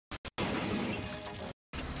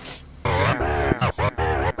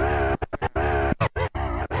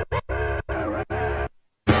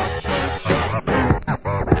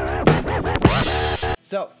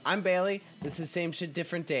So, I'm Bailey. This is Same Shit,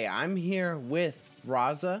 Different Day. I'm here with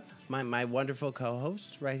Raza, my wonderful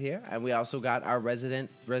co-host right here. And we also got our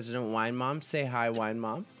resident wine mom. Say hi, wine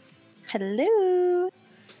mom. Hello.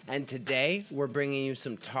 And today, we're bringing you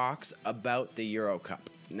some talks about the Euro Cup.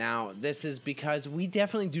 Now, this is because we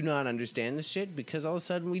definitely do not understand this shit, because all of a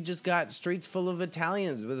sudden we just got streets full of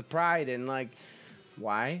Italians with pride, and like,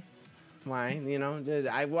 why? You know,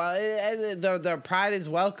 the pride is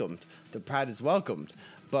welcomed. The pride is welcomed.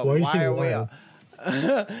 But why are we all...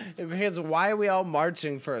 because why are we all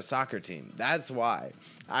marching for a soccer team? That's why.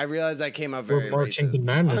 I realized I came up very We're marching racist. to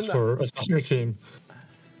madness for a soccer team.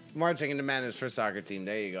 Marching into madness for a soccer team.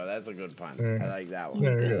 There you go. That's a good pun. I like that one.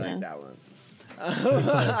 There you I go. like that one.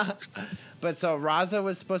 But so Raza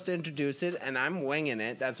was supposed to introduce it, and I'm winging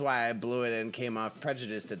it. That's why I blew it and came off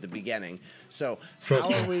prejudiced at the beginning. So how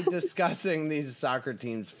are we discussing these soccer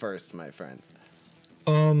teams first, my friend?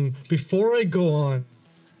 Before I go on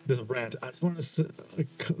this rant, I just want to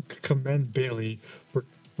commend Bailey for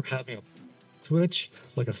having a switch,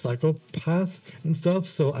 like a psychopath and stuff.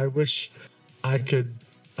 So I wish we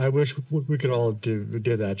could all do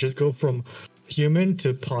that. Just go from human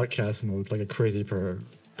to podcast mode, like a crazy person.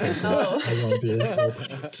 Oh. I want to be able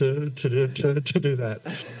to do that.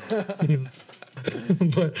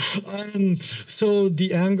 But so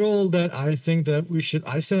the angle that I think that we should,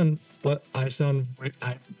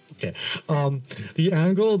 the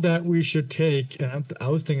angle that we should take, and I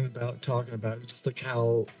was thinking about talking about just like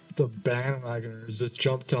how the bandwagoners just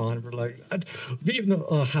jumped on. We're like, how do you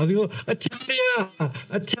go?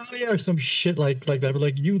 Italia, or some shit like that. We're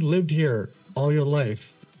like, you lived here all your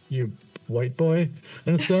life, you white boy,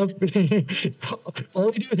 and stuff.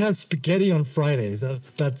 All you do is have spaghetti on Fridays.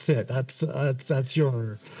 That's it. That's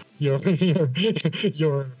your thing.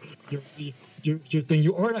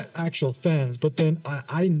 You aren't actual fans, but then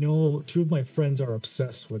I know two of my friends are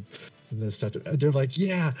obsessed with this stuff. They're like,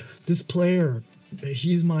 yeah, this player,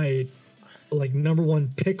 he's my like number one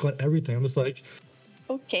pick on everything. I'm just like,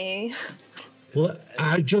 okay. Well,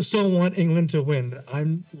 I just don't want England to win.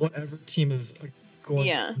 I'm whatever team is going.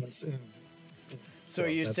 Yeah. So are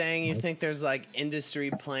you saying you think there's like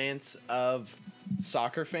industry plants of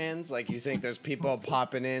soccer fans? Like you think there's people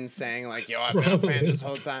popping in saying like, yo, I've been a fan this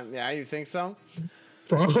whole time. Yeah, you think so?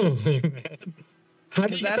 Probably, man. How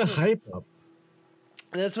do you get the hype up?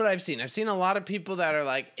 That's what I've seen. I've seen a lot of people that are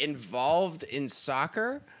like involved in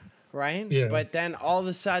soccer, right? Yeah. But then all of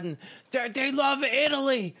a sudden, they love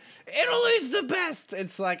Italy. Italy's the best.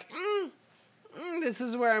 It's like, this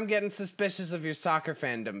is where I'm getting suspicious of your soccer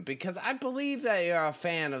fandom, because I believe that you're a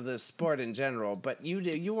fan of this sport in general, but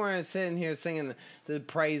you weren't sitting here singing the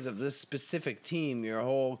praise of this specific team your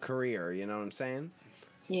whole career. You know what I'm saying?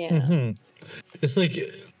 Yeah. Mm-hmm. It's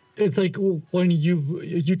like when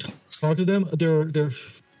you talk to them, their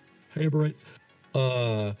favorite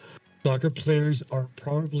soccer players are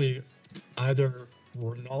probably either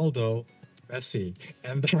Ronaldo, Messi,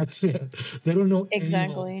 and that's it. They don't know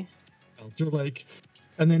Exactly. else. They're like,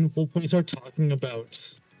 and then when you start talking about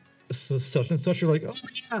such and such, you're like,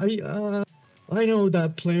 oh yeah, I know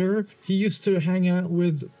that player. He used to hang out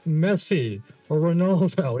with Messi or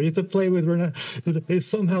Ronaldo. He used to play with Ronaldo. They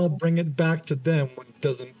somehow bring it back to them when it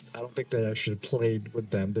doesn't. I don't think they actually played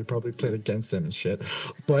with them. They probably played against them and shit.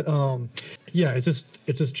 But yeah, it's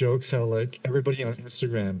just jokes how like everybody on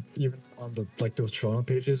Instagram, even on the like those Toronto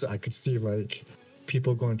pages, I could see like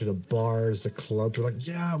people going to the bars, the clubs. They're like,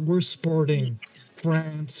 yeah, we're sporting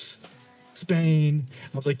France, Spain.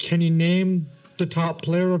 I was like, can you name the top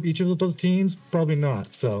player of each of those teams? Probably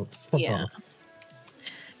not. So Yeah.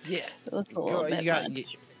 Yeah. That's a little bit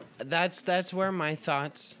much. That's where my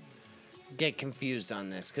thoughts get confused on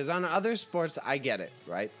this, because on other sports I get it,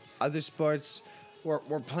 right? Other sports, we're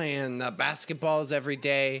playing the basketballs every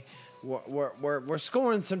day. We're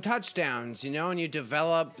scoring some touchdowns, you know, and you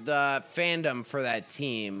develop the fandom for that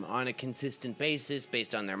team on a consistent basis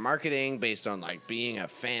based on their marketing, based on like being a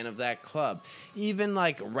fan of that club. Even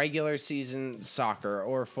like regular season soccer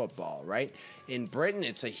or football, right? In Britain,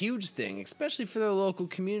 it's a huge thing, especially for their local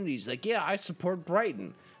communities. Like, yeah, I support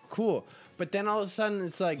Brighton. Cool. But then all of a sudden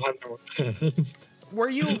it's like, were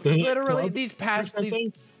you literally these past 4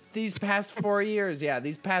 years,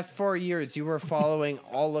 you were following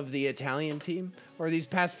all of the Italian team? Or these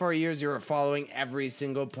past 4 years, you were following every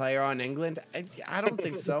single player on England? I don't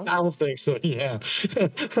think so. I don't think so, yeah.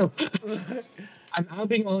 I'm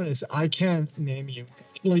being honest. I can't name you.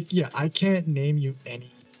 I can't name you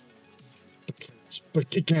any.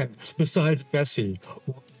 But again, besides Messi,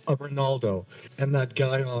 Ronaldo, and that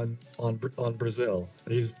guy on Brazil,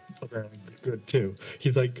 he's apparently good too.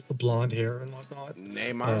 He's like blonde hair and whatnot.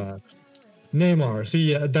 Neymar. Neymar.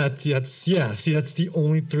 See, that's the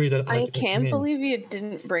only three that I I can can't name. believe you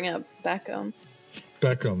didn't bring up Beckham.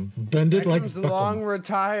 Beckham. Bend it like Beckham's Beckham. long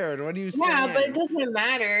retired. What are you saying? Yeah, but it doesn't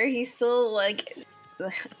matter. He's still like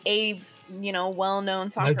a well-known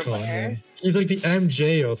soccer Icon, player. yeah. He's like the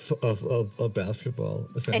MJ of basketball,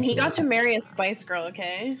 essentially. And he got to marry a Spice Girl,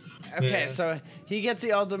 okay? Okay, Yeah. so he gets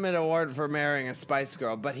the ultimate award for marrying a Spice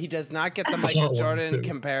Girl, but he does not get the That Michael one, Jordan too.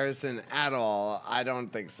 comparison at all. I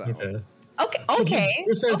don't think so. Okay. Okay.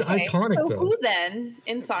 This is iconic, so though. who then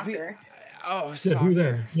in soccer? Oh, Yeah, soccer. who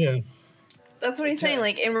then? Yeah. That's what he's saying.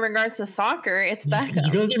 Like in regards to soccer, it's Beckham.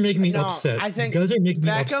 You guys are making me No, upset. I think you guys are making me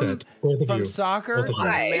Beckham upset. Both of From you. soccer Both to of you.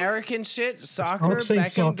 Why? American shit, soccer, Stop saying Beckham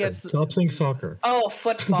soccer. gets the Stop saying soccer. Oh,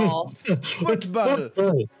 football. Football.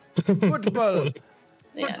 Football.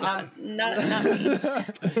 Yeah, not me.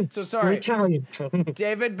 So We're sorry. Italian.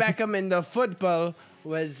 David Beckham in the football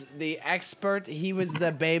was the expert. He was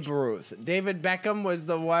the Babe Ruth. David Beckham was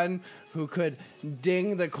the one who could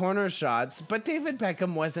ding the corner shots, but David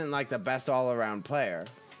Beckham wasn't like the best all-around player.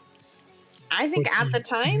 I think But at the He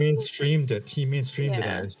time, mainstreamed it. He mainstreamed it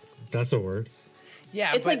Yeah. as. That's a word.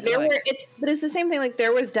 Yeah, it's like but it's the same thing. Like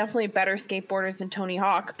there was definitely better skateboarders than Tony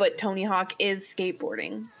Hawk, but Tony Hawk is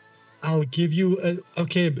skateboarding. I'll give you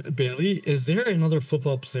okay, Bailey. Is there another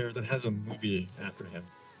football player that has a movie after him?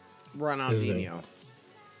 Ronaldinho.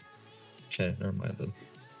 Okay, never mind then.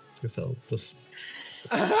 So just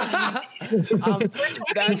Talking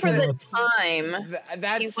That's for it. the time.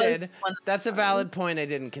 That He was said, one of that's a valid point I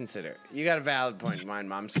didn't consider. You got a valid point, mine,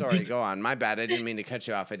 Mom. Sorry, go on. My bad. I didn't mean to cut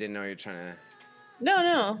you off. I didn't know you were trying to.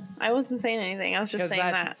 No, I wasn't saying anything. I was just 'Cause saying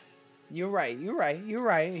that's- that. You're right.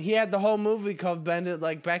 He had the whole movie called Bend It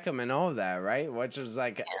Like Beckham and all of that, right? Which was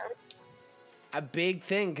like a big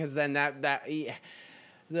thing, because then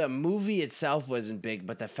the movie itself wasn't big,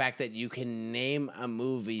 but the fact that you can name a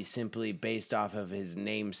movie simply based off of his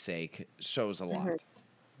namesake shows a lot,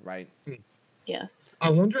 right? Yes. I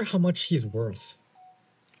wonder how much he's worth.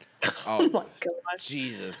 Oh my Oh, gosh.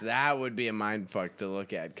 Jesus, that would be a mind fuck to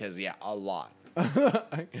look at, because yeah, a lot.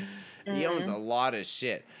 He owns a lot of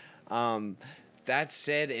shit. That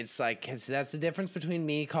said, it's like, cause that's the difference between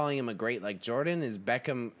me calling him a great like Jordan is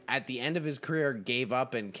Beckham at the end of his career gave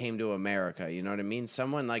up and came to America. You know what I mean?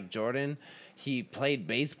 Someone like Jordan, he played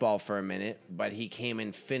baseball for a minute, but he came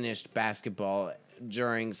and finished basketball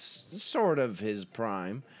during sort of his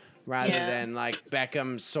prime. Rather than like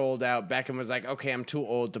Beckham sold out. Beckham was like, okay, I'm too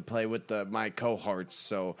old to play with my cohorts,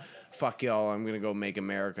 so fuck y'all. I'm gonna go make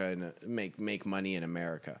America and make money in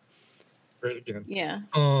America. Great again. Yeah.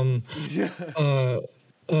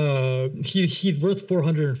 He's worth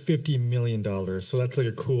 $450 million. So that's like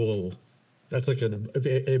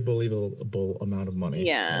a believable amount of money.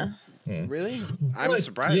 Yeah. Yeah. Really? I'm But,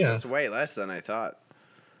 surprised. yeah. That's way less than I thought.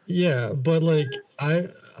 Yeah, but like I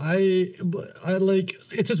like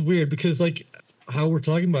it's just weird because like how we're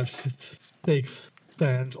talking about fake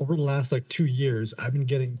fans over the last like 2 years, I've been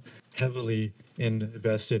getting heavily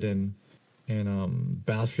invested in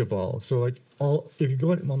basketball. So like if you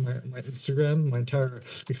go on my Instagram, my entire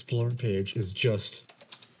explore page is just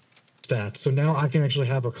stats. So now I can actually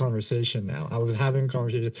have a conversation now. I was having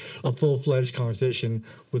a full-fledged conversation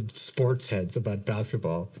with sports heads about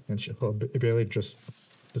basketball, and Bailey just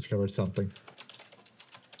discovered something.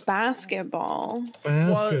 Basketball.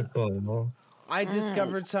 Basketball. I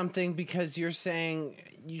discovered something because you're saying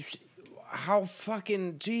how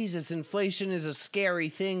fucking Jesus, inflation is a scary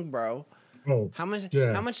thing, bro. Oh, How much?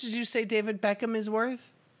 yeah. How much did you say David Beckham is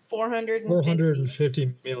worth? 450.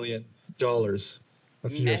 $450 million. That's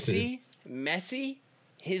USD. Messi,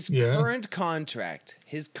 his Yeah. current contract,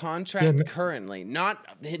 currently, not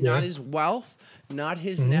his wealth, not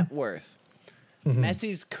his net worth.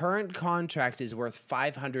 Messi's current contract is worth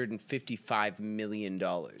 $555 million.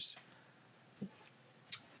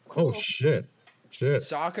 Oh shit.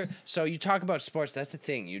 Soccer. So you talk about sports. That's the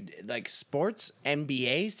thing. You like sports.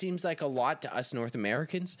 NBA seems like a lot to us North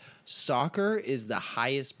Americans. Soccer is the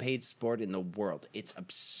highest paid sport in the world. It's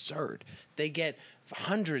absurd. They get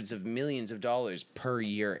hundreds of millions of dollars per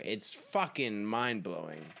year. It's fucking mind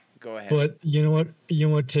blowing. Go ahead. But you know what? You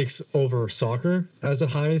know what takes over soccer as the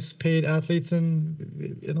highest paid athletes in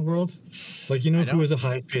the world? Like who is the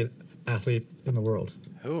highest paid athlete in the world?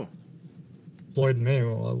 Who? Floyd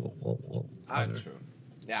Mayweather. True.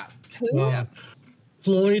 Yeah. Who? Yeah.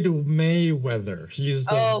 Floyd Mayweather. He's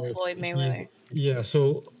the Floyd Mayweather. Yeah.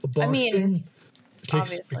 So boxing takes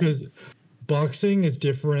obviously. because boxing is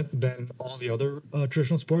different than all the other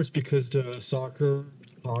traditional sports because the soccer,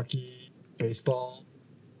 hockey, baseball,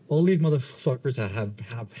 all these motherfuckers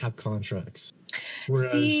have contracts.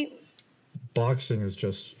 Whereas See, boxing is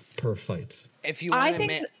just per fight. If you want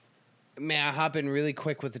to, may I hop in really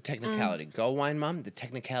quick with the technicality? Go, Wine Mom. The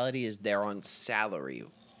technicality is they're on salary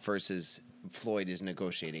versus Floyd is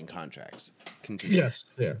negotiating contracts. Continue. Yes.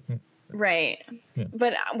 Yeah. Right. Yeah.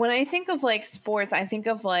 But when I think of like sports, I think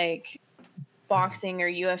of like boxing or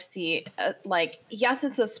UFC. Like, yes,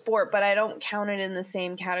 it's a sport, but I don't count it in the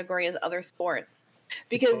same category as other sports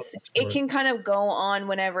because it can kind of go on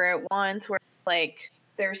whenever it wants. Where like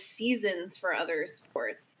there's seasons for other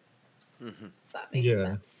sports. Mm-hmm. Does that make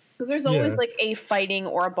sense? Because there's always like a fighting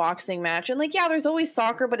or a boxing match, and like there's always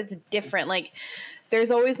soccer, but it's different. Like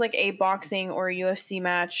there's always like a boxing or a UFC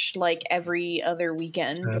match like every other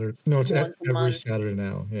weekend. No, it's every Saturday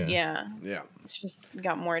now. Yeah. It's just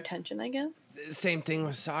got more attention, I guess. Same thing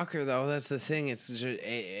with soccer, though. That's the thing. It's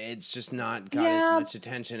just not got as much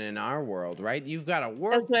attention in our world, right? You've got a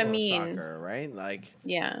world class soccer, right? Like,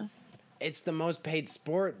 it's the most paid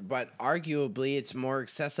sport, but arguably it's more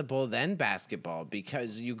accessible than basketball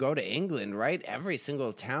because you go to England, right? Every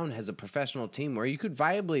single town has a professional team where you could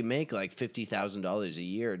viably make like $50,000 a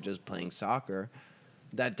year just playing soccer.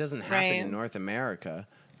 That doesn't happen in North America,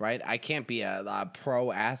 right? I can't be a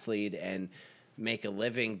pro athlete and make a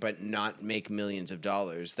living but not make millions of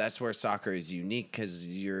dollars. That's where soccer is unique because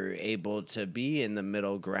you're able to be in the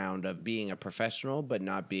middle ground of being a professional but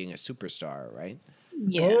not being a superstar, right?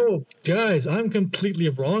 Yeah. Oh, guys, I'm completely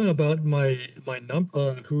wrong about my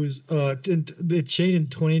number. Who's they changed in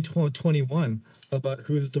 2021 about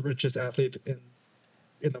who's the richest athlete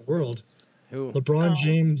in the world. Who? LeBron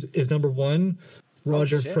James is number 1.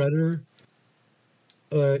 Roger Federer,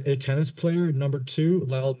 a tennis player, number 2.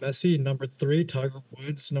 Lionel Messi, number 3. Tiger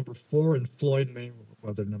Woods, number 4, and Floyd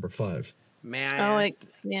Mayweather, number 5. May I ask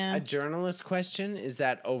a journalist question? Is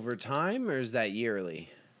that over time or is that yearly?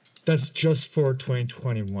 That's just for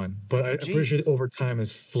 2021, but I'm pretty sure over time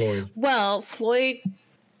is Floyd. Well, Floyd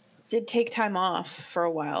did take time off for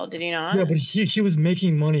a while, did he not? Yeah, but he was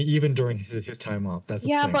making money even during his time off. That's the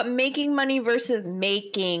thing. But making money versus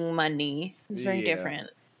making money is very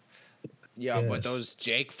different. Yeah, but those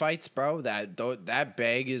Jake fights, bro, that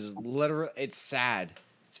bag is literally, it's sad.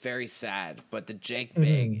 It's very sad, but the Jake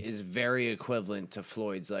bag is very equivalent to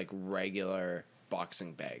Floyd's like regular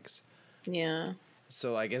boxing bags. Yeah.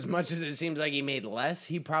 So, like, as much as it seems like he made less,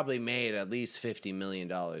 he probably made at least $50 million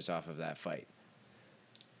off of that fight.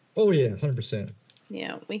 Oh, yeah, 100%.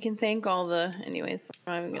 Yeah, we can thank all the... Anyways,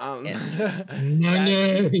 I'm not even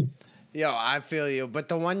Money! Yo, I feel you. But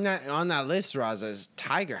the one that on that list, Raza, is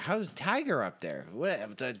Tiger. How's Tiger up there?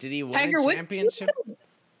 What did he win a championship?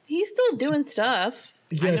 He's still doing stuff.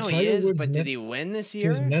 Yeah, I know Tiger he is, Woods but did he win this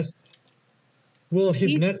year? His net worth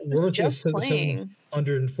is playing.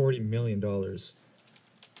 $740 million.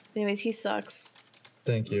 Anyways, he sucks.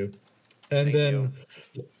 Thank you. And then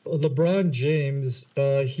LeBron James,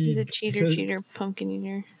 he's a cheater, pumpkin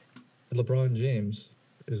eater. LeBron James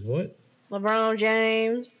is what? LeBron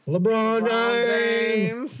James. LeBron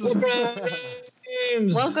James. LeBron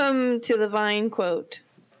James. Welcome to the Vine quote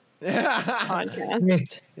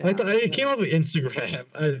podcast. It came up with Instagram.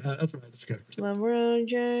 That's what I discovered. LeBron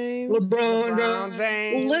James. LeBron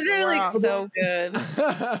James. Literally so good.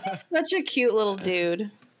 He's such a cute little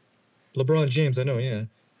dude. LeBron James, I know, yeah.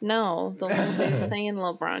 No, the little dude saying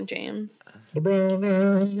LeBron James.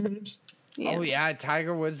 LeBron James. Yeah. Oh yeah,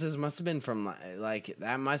 Tiger Woods. This must have been from like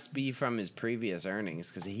that. Must be from his previous earnings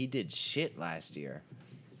because he did shit last year.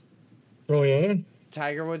 Oh yeah.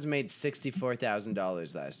 Tiger Woods made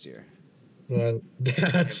 $64,000 last year. Well,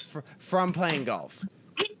 that's from playing golf.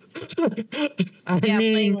 I mean,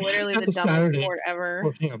 playing literally the dumbest sport ever.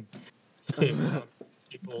 For him.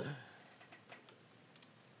 People.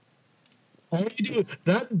 All you do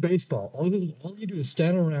that baseball. All you do is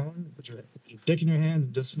stand around with your dick in your hand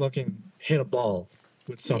and just fucking hit a ball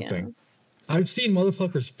with something. Yeah. I've seen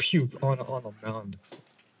motherfuckers puke on a mound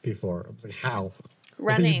before. I was like, how?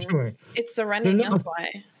 Running. What are you doing? It's the running. That's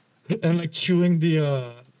why. And like chewing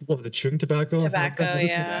the what was it? Chewing tobacco. Tobacco,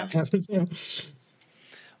 yeah.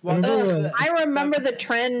 Well, I remember the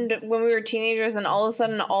trend when we were teenagers, and all of a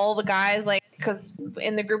sudden, all the guys, like, because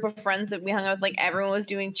in the group of friends that we hung out with, like, everyone was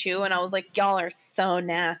doing chew, and I was like, y'all are so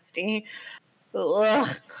nasty. Ugh.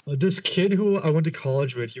 This kid who I went to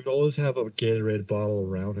college with, he would always have a Gatorade bottle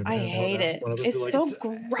around him. I hate it. It's like, so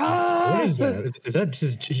gross. What is that? Is that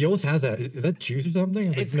just, he always has that? Is that juice or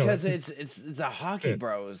something? It's because it's the hockey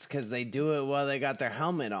bros, because they do it while they got their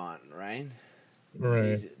helmet on, right?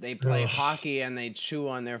 Right. They play hockey and they chew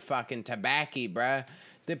on their fucking tobacco, bruh.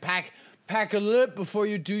 They pack a lip before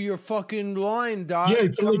you do your fucking line, dog. Yeah, you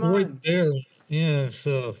put it right there. Yeah,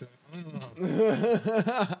 so.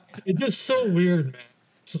 It's just so weird, man.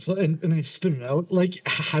 and they spit it out. Like,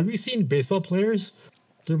 have you seen baseball players?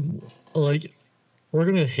 They're like, we're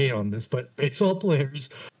gonna hate on this, but baseball players.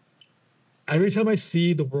 Every time I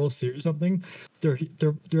see the World Series or something, they're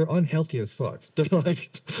unhealthy as fuck. They're like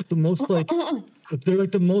the most like they're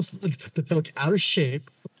like the most they're like out of shape.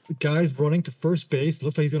 The guy's running to first base,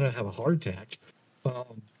 looks like he's gonna have a heart attack,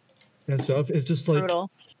 and stuff. It's just like Brutal.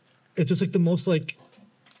 it's just like the most like.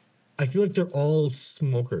 I feel like they're all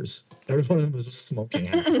smokers. Every one of them is just smoking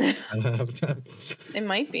half the time. It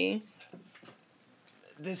might be.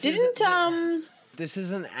 This Didn't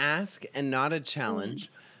is an ask and not a challenge,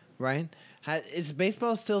 right? Is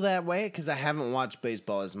baseball still that way? Because I haven't watched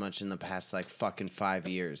baseball as much in the past like fucking 5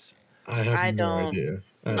 years. I have I no don't. idea.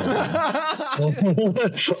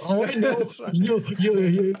 All I know,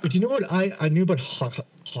 do you know what I knew about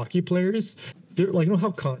hockey players? They're like, you know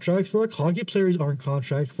how contracts work? Hockey players are in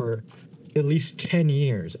contract for at least 10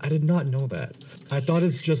 years. I did not know that. I thought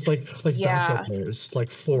it's just like Yeah. basketball players, like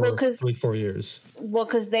Well, 4 years. Well,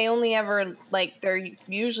 because they only ever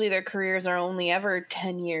usually their careers are only ever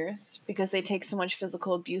 10 years because they take so much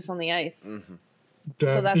physical abuse on the ice. Mm-hmm.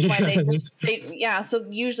 So that's why so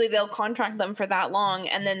usually they'll contract them for that long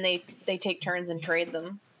and then they take turns and trade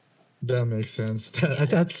them. That makes sense.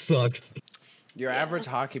 That sucks. Your average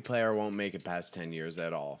hockey player won't make it past 10 years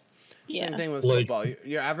at all. Yeah. Same thing with Like- football.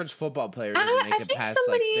 Your average football player doesn't make I it think past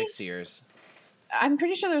like 6 years. I'm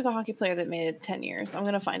pretty sure there's a hockey player that made it 10 years. I'm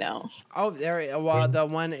going to find out. Oh, there. Well, the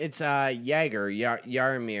one it's Yager,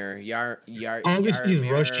 Yarmir, Obviously, he's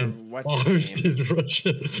Yarmir, Russian. What's his Obviously, name? he's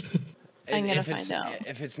Russian. I'm gonna If it's- find out.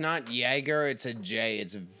 If it's not Yager, it's a J.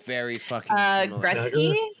 It's very fucking similar.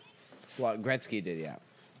 Gretzky? Well, Gretzky did, yeah.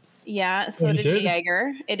 Yeah, so Oh, he did did?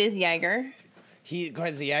 Yager. It is Yager.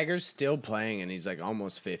 Because Yager's still playing and he's like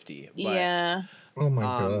almost 50. But, Yeah. Oh my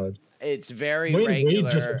god. It's very Wayne Wade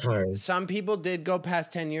just regular. retired. Some people did go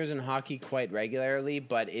past 10 years in hockey quite regularly,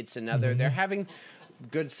 but it's another. They're having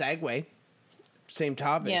good segue. Same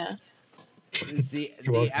topic. Yeah. The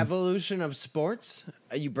welcome. evolution of sports.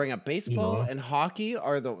 You bring up baseball Yeah. and hockey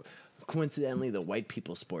are coincidentally the white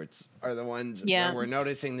people sports are the ones Yeah. where we're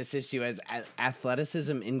noticing this issue as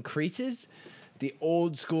athleticism increases. The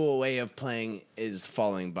old school way of playing is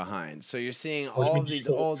falling behind. So you're seeing What do you all mean of these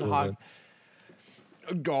fall old forward? hockey.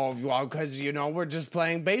 Oh, well, because, we're just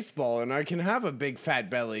playing baseball and I can have a big fat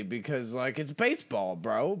belly because, like, it's baseball,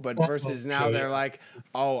 bro. But versus now okay. they're like,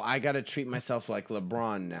 oh, I got to treat myself like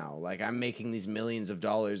LeBron now. Like, I'm making these millions of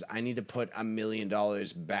dollars. I need to put $1 million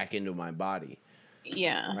back into my body,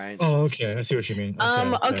 Yeah. right? Oh, okay. I see what you mean.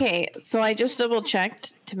 Okay. So I just double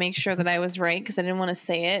checked to make sure that I was right because I didn't want to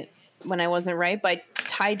say it when I wasn't right. But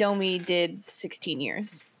Ty Domi did 16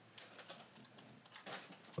 years.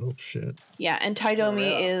 Oh shit. Yeah, and Ty Domi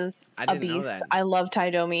real? is I a didn't know beast. that. I love Ty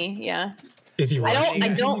Domi. Yeah. Is he I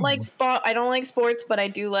Russian? don't like sports, but I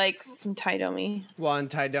do like some Ty Domi. Well, and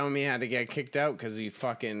Ty Domi had to get kicked out because he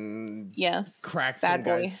fucking Yes. cracked Bad some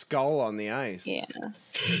boy. guy's skull on the ice. Yeah.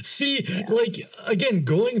 See, like again,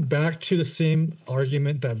 going back to the same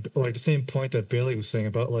argument that, like, the same point that Bailey was saying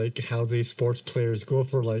about like how these sports players go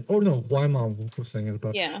for like, oh no, Wyman was saying it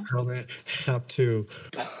about Yeah. how they have to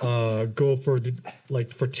go for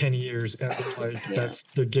for 10 years and like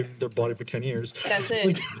they're giving their body for 10 years. That's it.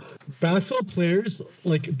 Like basketball players,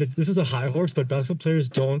 like this is a high horse, but basketball players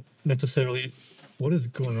don't necessarily. What is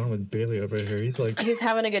going on with Bailey over here? He's like, He's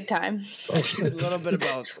having a good time. A little bit of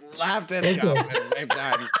both. Laughed and coughed at the same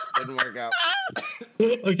time. Didn't work out.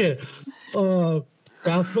 okay,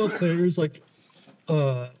 basketball players like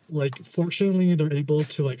fortunately they're able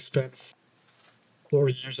to like spend 4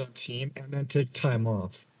 years on team and then take time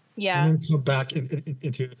off. Yeah. And then come back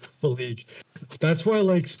into the league. That's why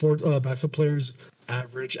like basketball players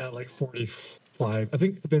average at like 45. I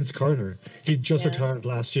think Vince Carter, he just retired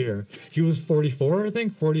last year. He was 44, I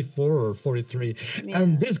think, 44 or 43. Yeah.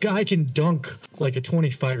 And this guy can dunk like a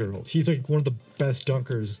 25-year-old. He's like one of the best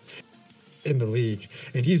dunkers in the league.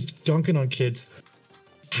 And he's dunking on kids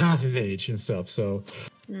half his age and stuff. So,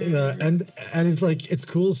 and it's like, it's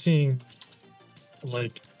cool seeing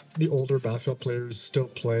like the older basketball players still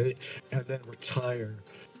play and then retire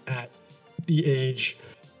at the age,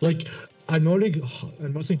 like I'm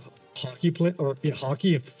noticing hockey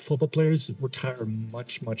and football players retire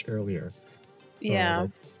much earlier. Yeah.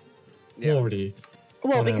 Yeah. 40.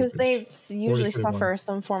 Well, on because they average. usually 41. suffer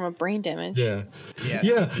some form of brain damage. Yeah. Yeah.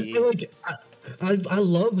 Yeah. CTE. And, like I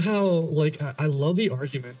love how like I love the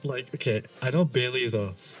argument. Like, okay, I know Bailey is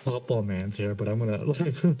a football man's here, but I'm gonna No.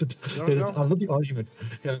 I love the argument.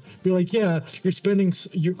 Yeah, be like, yeah,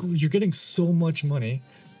 you're getting so much money,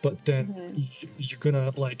 but then you're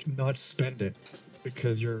gonna like not spend it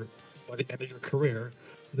because you're by the end of your career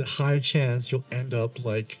the high chance you'll end up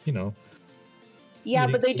like, Yeah,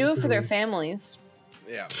 eating but they do it for their food. families.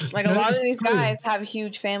 Yeah. Like a That lot is of these true. guys have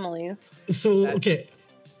huge families. So, That's- okay,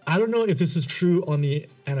 I don't know if this is true on the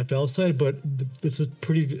NFL side, but this is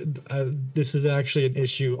this is actually an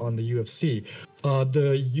issue on the UFC.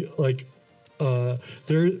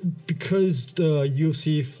 There because the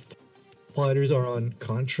UFC fighters are on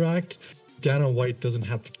contract, Dana White doesn't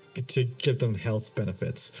have to give them health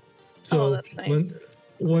benefits. So Oh, that's nice.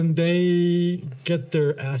 when they get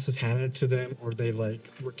their asses handed to them or they like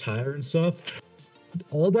retire and stuff,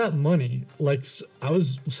 all that money, like I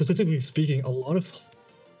was statistically speaking, a lot of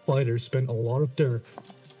fighters spend a lot of their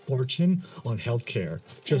fortune on healthcare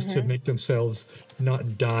just to make themselves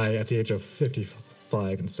not die at the age of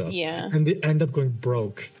 55 and stuff. Yeah. And they end up going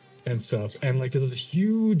broke and stuff. And like there's this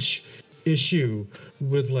huge issue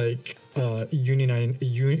with like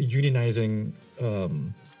unionizing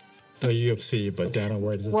the UFC, but Dana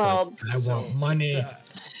White is just Well, like, I want money. So,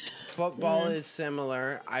 football is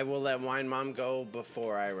similar. I will let Wine Mom go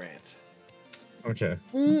before I rant. Okay.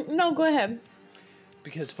 No, go ahead.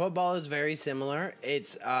 Because football is very similar.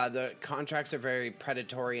 It's the contracts are very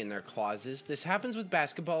predatory in their clauses. This happens with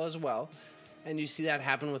basketball as well, and you see that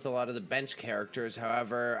happen with a lot of the bench characters.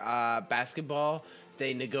 However, basketball,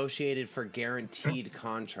 they negotiated for guaranteed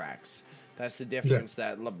contracts. That's the difference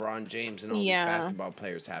that LeBron James and all these basketball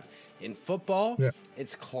players have. In football,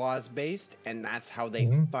 it's clause based, and that's how they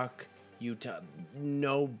fuck you to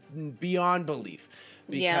beyond belief.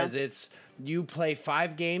 Because it's you play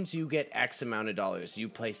 5 games, you get X amount of dollars. You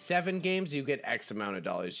play 7 games, you get X amount of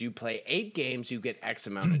dollars. You play 8 games, you get X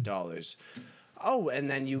amount of dollars. Oh, and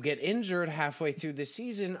then you get injured halfway through the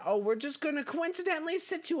season. Oh, we're just going to coincidentally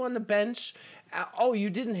sit you on the bench. Oh, you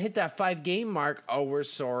didn't hit that 5-game mark. Oh, we're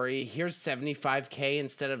sorry. Here's $75K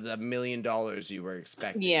instead of the $1 million you were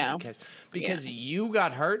expecting. Yeah. Because you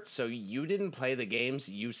got hurt, so you didn't play the games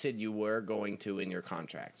you said you were going to in your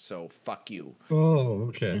contract. So fuck you. Oh,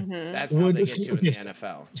 okay. That's how they get you in the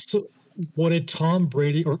NFL. So, would a Tom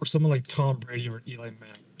Brady or someone like Tom Brady or Eli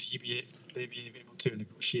Manning, they be able to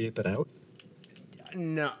negotiate that out?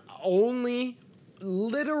 No,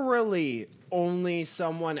 literally only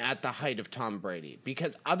someone at the height of Tom Brady.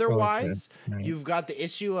 Because otherwise, you've got the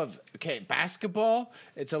issue of, basketball,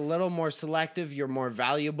 it's a little more selective. You're more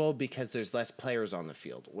valuable because there's less players on the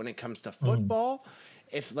field. When it comes to football,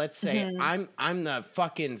 if let's say I'm the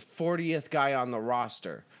fucking 40th guy on the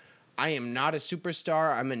roster, I am not a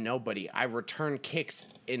superstar. I'm a nobody. I return kicks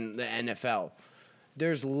in the NFL.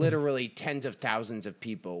 There's literally tens of thousands of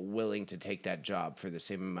people willing to take that job for the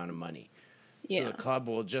same amount of money. So the club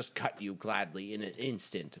will just cut you gladly in an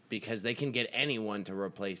instant because they can get anyone to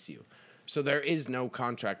replace you. So there is no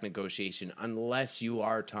contract negotiation unless you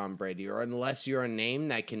are Tom Brady or unless you're a name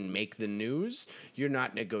that can make the news. You're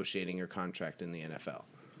not negotiating your contract in the NFL.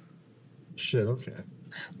 Shit, okay.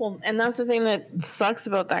 Well, and that's the thing that sucks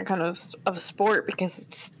about that kind of sport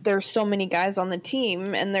because there's so many guys on the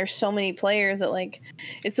team and there's so many players that like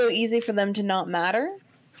it's so easy for them to not matter.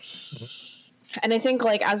 And I think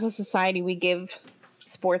like as a society we give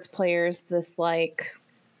sports players this like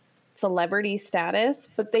celebrity status,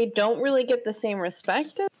 but they don't really get the same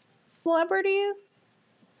respect as celebrities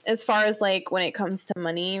as far as like when it comes to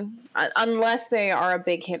money, unless they are a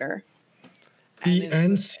big hitter. The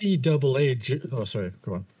NCAA. Oh, sorry.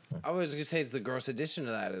 Go on. I was going to say it's the gross addition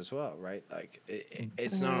to that as well, right? Like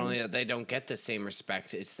it's not only that they don't get the same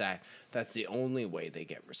respect, it's that's the only way they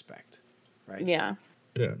get respect, right? Yeah.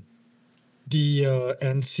 Yeah. The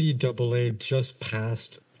NCAA just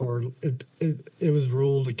passed, or it was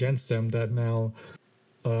ruled against them that now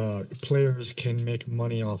players can make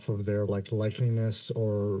money off of their like likeliness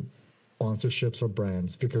or sponsorships or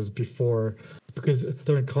brands because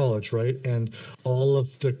they're in college, right? And all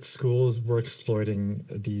of the schools were exploiting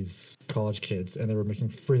these college kids and they were making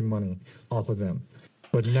free money off of them.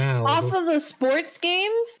 But now off of the sports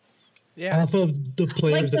games? Yeah. Off of the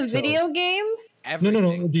players like the themselves. Video games?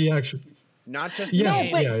 Everything. No, the actual. Not just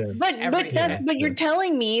But you're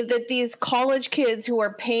telling me that these college kids who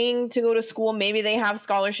are paying to go to school, maybe they have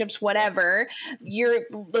scholarships, whatever,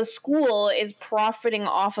 the school is profiting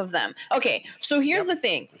off of them. Okay, so here's the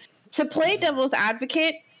thing. To play devil's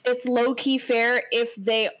advocate, it's low-key fair if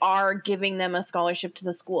they are giving them a scholarship to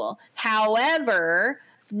the school. However,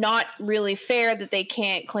 not really fair that they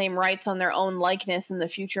can't claim rights on their own likeness in the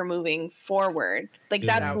future moving forward. Like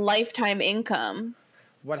that's lifetime income.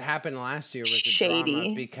 What happened last year was a Shady.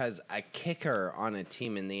 drama because a kicker on a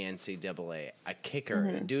team in the NCAA, a kicker,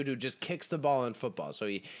 a dude who just kicks the ball in football. So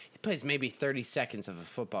he plays maybe 30 seconds of a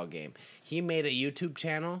football game. He made a YouTube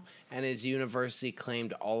channel, and his university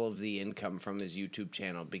claimed all of the income from his YouTube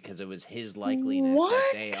channel because it was his likeliness that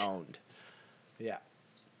they owned. Yeah.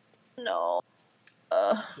 No.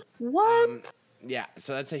 What? Yeah,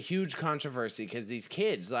 so that's a huge controversy because these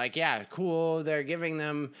kids, like, yeah, cool, they're giving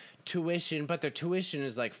them tuition, but their tuition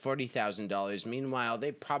is like $40,000. Meanwhile,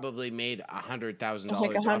 they probably made $100,000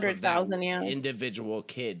 Like off of that yeah. individual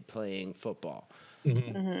kid playing football.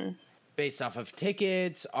 Mm-hmm. Based off of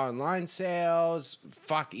tickets, online sales,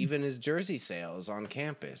 even his jersey sales on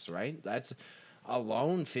campus, right? That's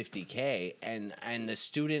alone $50K, and the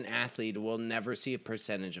student athlete will never see a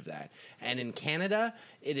percentage of that. And in Canada,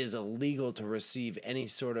 it is illegal to receive any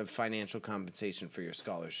sort of financial compensation for your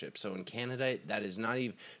scholarship. So in Canada, that is not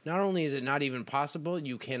only is it not even possible,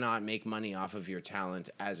 you cannot make money off of your talent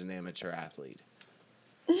as an amateur athlete.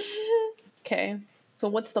 Okay. So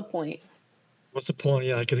what's the point? What's the point?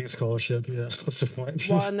 Yeah, getting a scholarship. Yeah, what's the point?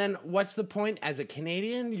 Well, and then what's the point as a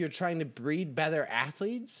Canadian? You're trying to breed better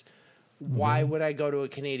athletes. Why would I go to a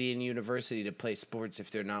Canadian university to play sports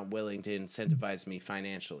if they're not willing to incentivize me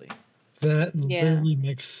financially? That literally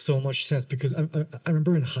makes so much sense because I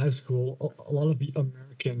remember in high school, a lot of the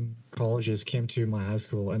American colleges came to my high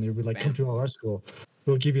school and they would like, come to our school.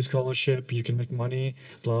 We'll give you a scholarship, you can make money,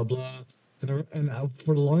 blah, blah. And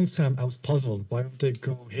for the longest time, I was puzzled. Why don't they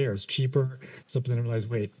go here? It's cheaper. Something I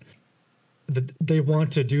realized, wait, they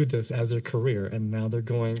want to do this as their career, and now they're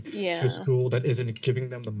going to a school that isn't giving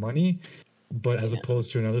them the money, but as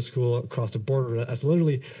opposed to another school across the border that's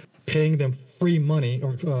literally paying them free money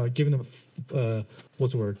or giving them a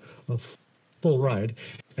full ride,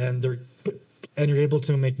 and you're able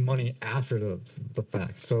to make money after the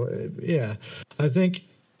fact. So yeah, I think,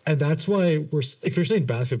 and that's why if you're saying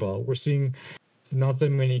basketball, we're seeing not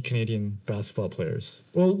that many Canadian basketball players.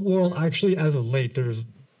 Well, actually, as of late, there's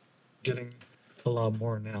getting a lot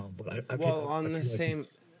more now, but I on the like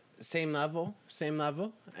same level,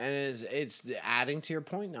 and it's adding to your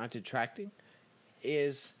point, not detracting.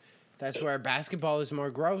 That's where basketball is more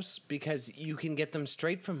gross because you can get them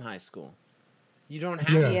straight from high school. You don't have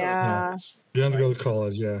to go to college. You have to go to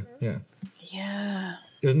college. Yeah.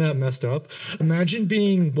 Isn't that messed up? Imagine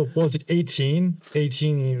being, what was it, 18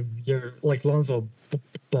 year, like Lonzo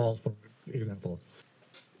Ball, for example.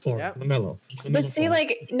 Or LaMelo. But see,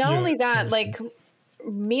 like, not only that, like,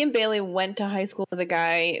 me and Bailey went to high school with a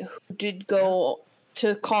guy who did go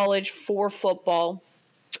to college for football.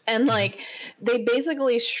 And, like, they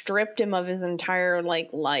basically stripped him of his entire, like,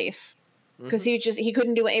 life. Because he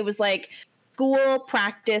couldn't do it. It was, like, school,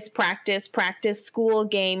 practice, school,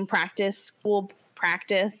 game, practice, school,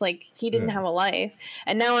 practice. Like, he didn't have a life.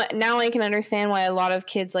 And now I can understand why a lot of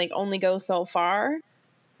kids, like, only go so far.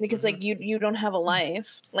 Because, like, you don't have a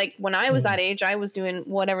life. Like, when I was that age, I was doing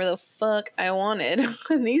whatever the fuck I wanted.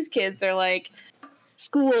 And these kids are, like,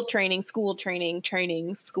 school.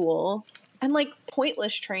 And, like,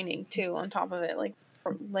 pointless training, too, on top of it. Like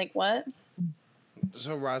what?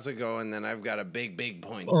 So, Raza, go, and then I've got a big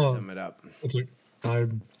point to sum it up. It's like,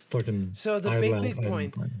 So, the big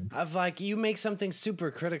point of, like, you make something super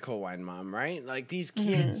critical, Wine Mom, right? Like, these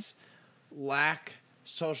kids lack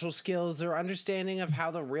social skills or understanding of how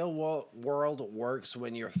the real world works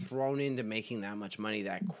when you're thrown into making that much money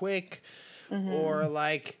that quick, or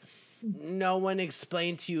like no one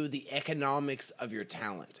explained to you the economics of your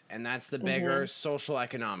talent. And that's the bigger social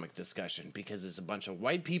economic discussion, because it's a bunch of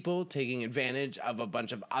white people taking advantage of a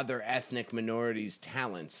bunch of other ethnic minorities'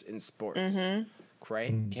 talents in sports.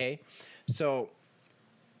 Okay? So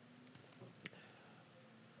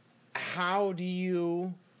how do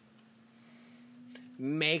you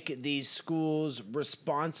make these schools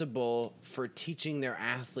responsible for teaching their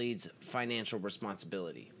athletes financial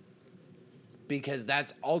responsibility? Because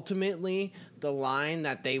that's ultimately the line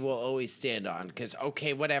that they will always stand on. Because,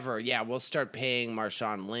 okay, whatever, yeah, we'll start paying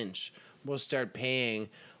Marshawn Lynch. We'll start paying,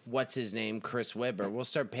 Chris Webber. We'll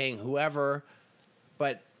start paying whoever,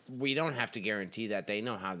 but we don't have to guarantee that they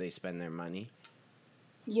know how they spend their money.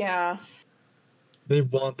 Yeah. They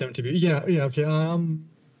want them to be, okay.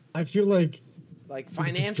 I feel like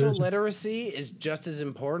financial literacy is just as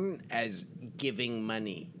important as giving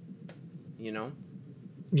money, you know?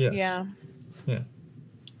 Yes. Yeah.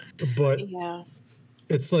 But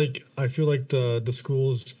it's like, I feel like the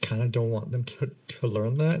schools kind of don't want them to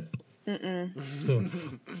learn that. So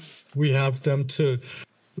we have them to,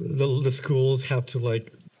 the schools have to,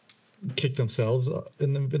 like, kick themselves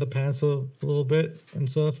in the pants a little bit and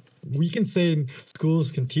stuff. We can say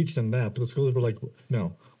schools can teach them that, but the schools were like,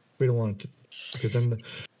 no, we don't want it because then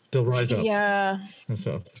they'll rise up Yeah, and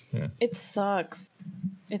stuff. Yeah, it sucks.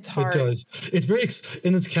 It's it hard. does. It's very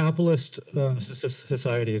in this capitalist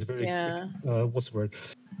society. It's very Yeah. what's the word?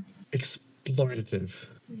 Exploitative.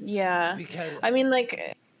 Yeah. Because I mean,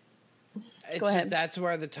 like, it's Go just ahead. that's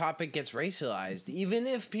where the topic gets racialized. Even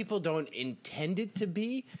if people don't intend it to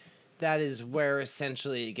be, that is where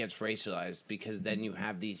essentially it gets racialized, because then you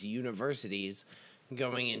have these universities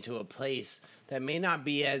going into a place that may not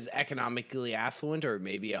be as economically affluent or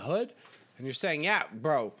maybe a hood, and you're saying, yeah,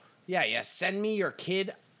 bro, yeah, send me your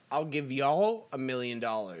kid, I'll give y'all $1 million.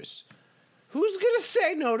 Who's gonna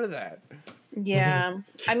say no to that? yeah.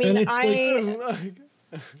 I And mean, it's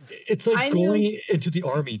it's like I going knew- into the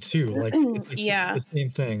army too. Like it's like Yeah. the same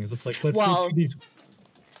thing. It's like let's go Well- to these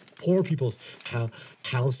poor people's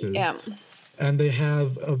houses, Yeah. and they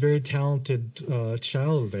have a very talented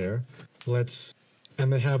child there.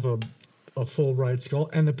 And they have a full ride school,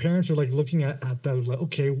 and the parents are like looking at that like,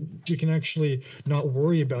 okay, we can actually not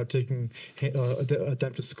worry about taking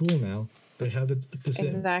them to school now. They have this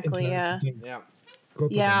Exactly, yeah. thing. Yeah.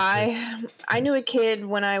 Yeah, I knew a kid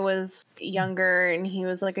when I was younger, and he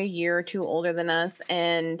was like a year or two older than us,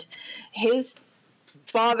 and his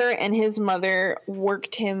father and his mother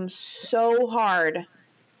worked him so hard.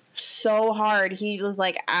 He was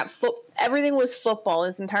like everything was football.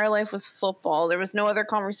 His entire life was football. There was no other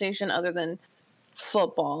conversation other than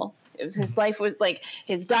football. It was his life was like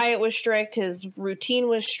his diet was strict, his routine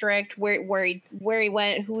was strict, where he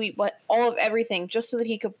went, all of everything, just so that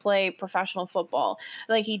he could play professional football.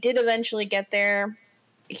 Like, he did eventually get there.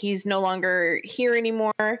 He's no longer here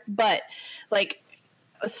anymore, but like,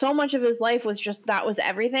 so much of his life was just that was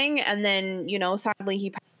everything. And then, sadly he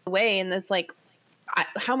passed away, and it's like,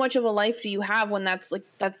 how much of a life do you have when that's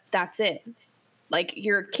it? Like,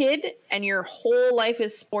 you're a kid and your whole life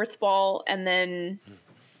is sports ball, and then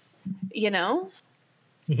Yeah,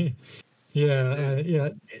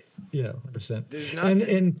 100%. There's And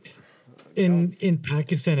nothing. in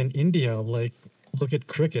Pakistan and India, like look at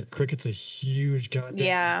cricket. Cricket's a huge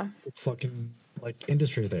goddamn fucking like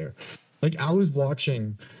industry there. Like I was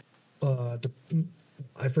watching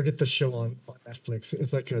I forget the show on Netflix.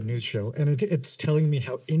 It's like a news show, and it's telling me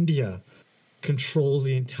how India controls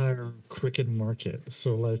the entire cricket market.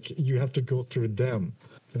 So like you have to go through them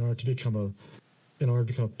in order to become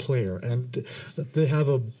a player, and they have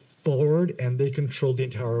a board, and they control the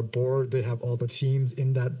entire board. They have all the teams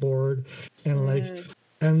in that board, and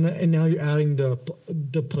and now you're adding the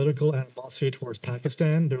political animosity towards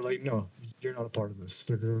Pakistan. They're like, no, you're not a part of this.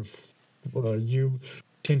 You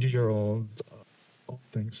can do your own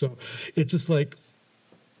thing. So it's just like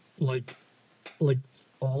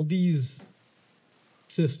all these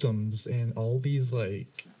systems and all these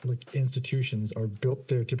like institutions are built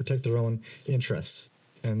there to protect their own interests,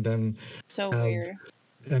 and then weird.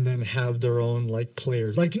 And then have their own like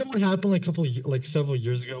players. Like, what happened like several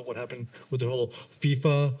years ago? What happened with the whole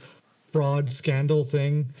FIFA fraud scandal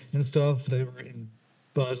thing and stuff? They were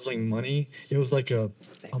embezzling money. It was like They've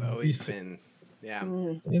always been, yeah,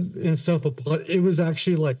 and stuff, but it was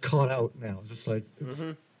actually like caught out now. It's just like it's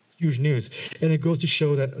huge news, and it goes to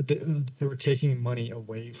show that they were taking money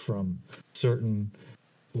away from certain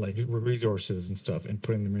like resources and stuff and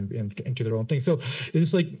putting them into their own thing. So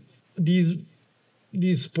it's like these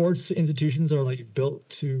sports institutions are like built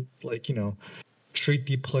to like treat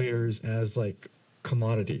the players as like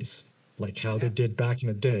commodities, like how they did back in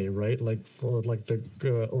the day, right? Like for like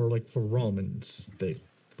or like for Romans,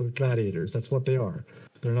 for gladiators, that's what they are.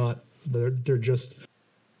 They're not. They're just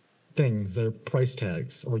things. They're price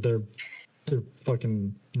tags, or they're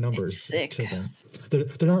fucking numbers. It's sick. To them. They're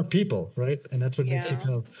not people, right? And that's what makes me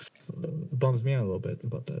kind of bums me out a little bit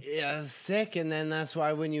about that. Yeah, sick. And then that's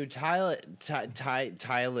why when you tile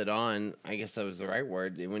it on, I guess that was the right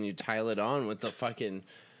word. When you tile it on with the fucking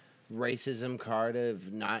racism card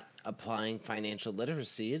of not applying financial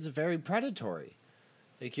literacy, it's very predatory.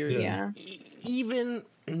 Like even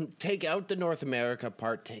take out the North America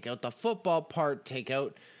part, take out the football part, take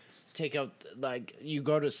out like you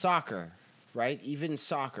go to soccer, right? Even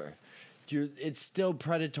soccer. It's still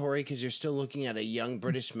predatory because you're still looking at a young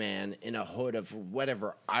British man in a hood of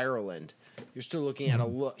whatever, Ireland. You're still looking at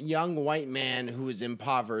a young white man who is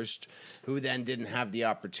impoverished, who then didn't have the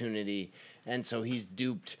opportunity, and so he's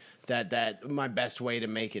duped that my best way to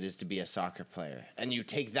make it is to be a soccer player. And you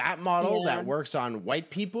take that model that works on white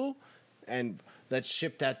people, and let's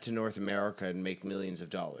ship that to North America and make millions of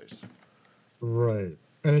dollars. Right,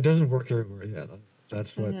 and it doesn't work everywhere. Yeah,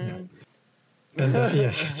 that's what. Yeah. And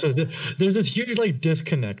yeah, so there's this huge like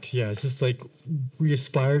disconnect. Yeah, it's just like we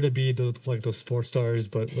aspire to be those sports stars,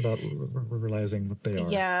 but without realizing what they are.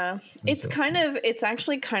 Yeah, it's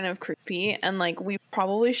actually kind of creepy, and like we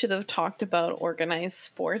probably should have talked about organized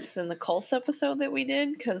sports in the Cults episode that we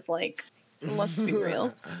did, because like, let's be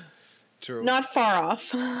real, True. not far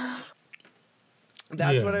off.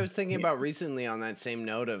 That's what I was thinking about recently. On that same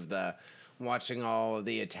note of watching all of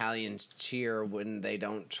the Italians cheer when they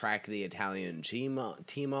don't track the Italian team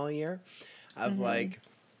all year, of like.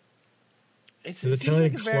 The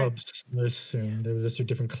Italian clubs, there's just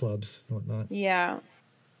different clubs and whatnot. Yeah.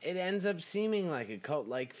 It ends up seeming like a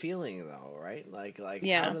cult-like feeling, though, right? Like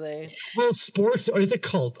yeah. How do they? Well, sports is a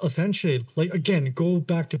cult, essentially. Like, again, go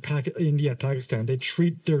back to India and Pakistan. They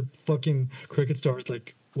treat their fucking cricket stars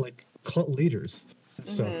like cult leaders and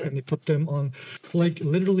stuff, and they put them on, like,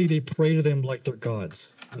 literally, they pray to them like they're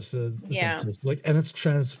gods. Like, and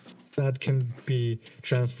that can be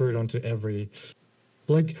transferred onto every.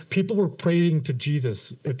 Like, people were praying to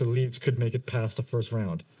Jesus if the Leeds could make it past the first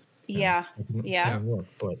round. Yeah.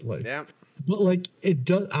 But it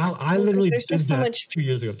does. I literally did that 2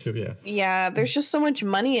 years ago too. Yeah. Yeah, there's just so much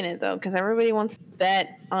money in it though, because everybody wants to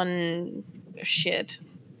bet on shit.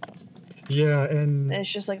 Yeah, and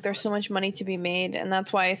it's just like there's so much money to be made, and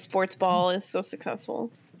that's why sports ball is so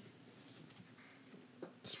successful.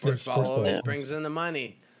 Sports ball always brings in the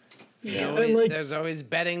money. Yeah, there's always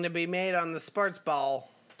betting to be made on the sports ball.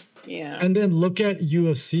 Yeah. And then look at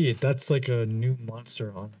UFC. That's like a new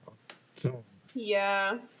monster on its own.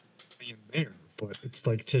 Yeah. There, but it's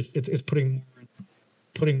like it's putting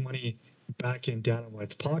money back in down in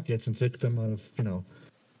White's pockets and take them out of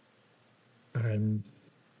I'm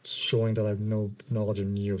showing that I have no knowledge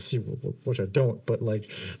in UFC, which I don't. But like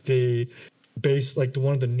they base like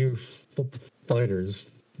one of the new fighters.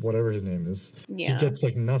 Whatever his name is, he gets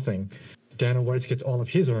like nothing. Dana White gets all of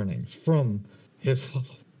his earnings from his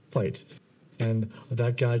fight, and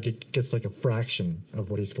that guy gets like a fraction of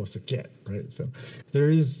what he's supposed to get, right? So there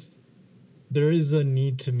is a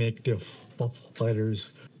need to make the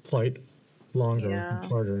fighters fight longer and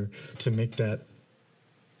harder to make that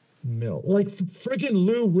mill. Like freaking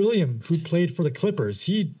Lou Williams, who played for the Clippers,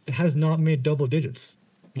 he has not made double digits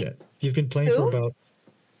yet. He's been playing for about.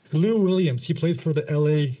 Lou Williams, he plays for the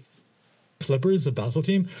LA Clippers, the basketball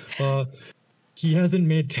team. He hasn't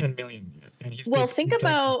made 10 million yet. And he's think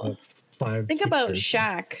about years.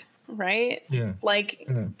 Shaq, right? Yeah.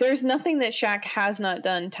 There's nothing that Shaq has not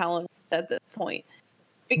done talent at this point.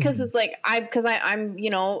 Because it's like I'm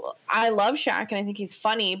I love Shaq and I think he's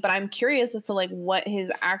funny, but I'm curious as to like what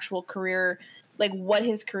his actual career, like what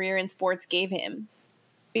his career in sports gave him.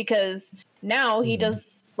 Because now he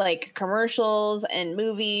does like commercials and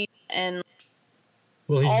movies and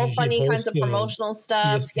all funny kinds of promotional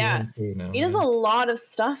stuff. Yeah. He does a lot of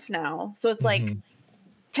stuff now. So it's like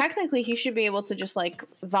technically he should be able to just like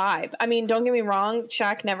vibe. I mean, don't get me wrong,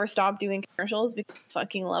 Shaq never stopped doing commercials because I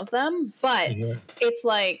fucking love them. But it's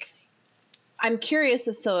like I'm curious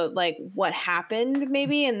as to like what happened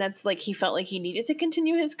maybe, and that's like he felt like he needed to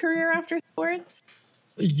continue his career after sports.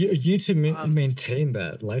 You need to maintain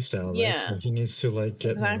that lifestyle, right? Yeah. So he needs to like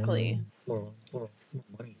get more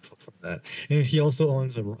money from that. And he also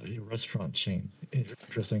owns a restaurant chain.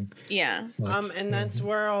 Interesting. Yeah. And that's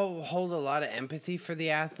where I'll hold a lot of empathy for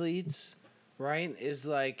the athletes, right? Is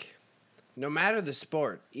like, no matter the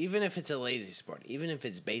sport, even if it's a lazy sport, even if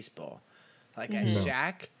it's baseball, like a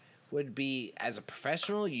Shaq would be, as a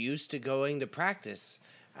professional, used to going to practice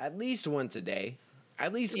at least once a day,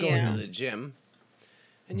 at least going to the gym.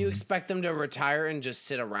 And you expect them to retire and just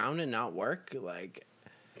sit around and not work? Like,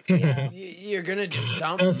 you're going to do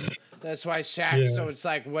something. That's why Shaq, so it's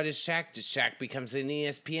like, what is Shaq? Just Shaq becomes an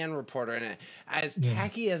ESPN reporter. And as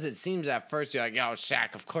tacky as it seems at first, you're like, oh,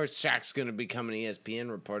 Shaq, of course Shaq's going to become an ESPN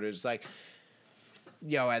reporter. It's like,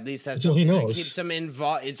 at least that's all he knows. That keeps him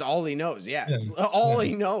involved. It's all he knows. It's all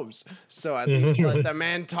he knows. So at least let the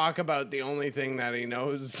man talk about the only thing that he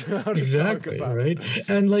knows how to talk about. Right?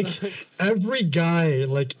 And like every guy,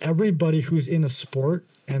 like everybody who's in a sport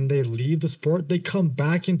and they leave the sport, they come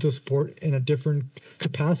back into sport in a different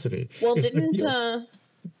capacity. Well, didn't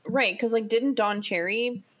Don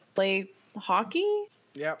Cherry play hockey?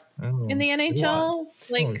 Yep. In the NHL,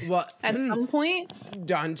 at some point.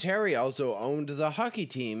 Don Cherry also owned the hockey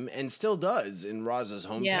team and still does in Raza's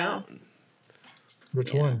hometown. Yeah.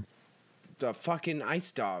 Which one? The fucking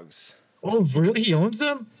Ice Dogs. Oh, really? He owns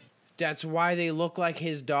them? That's why they look like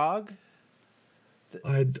his dog.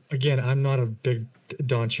 I'm not a big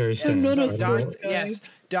Don Cherry I'm stan. not a so I don't know. sports guy. Yes,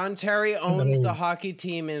 Don Terry owns know. the hockey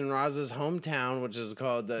team in Raza's hometown, which is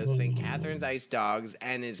called the St. Catharines Ice Dogs,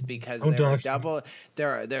 and it's because Oh, they're a dogs. double,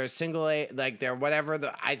 they're a single A, like they're whatever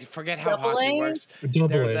I forget how Double hockey A? works. Double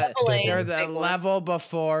They're A. the Double A. they're is the big one. level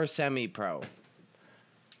before semi-pro.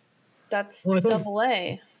 That's Oh, I thought- double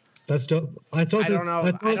A. That's dope. I thought I don't know.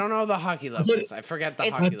 I I don't know the hockey thought- levels. I forget the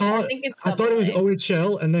It's- hockey levels. I think it's thought it was double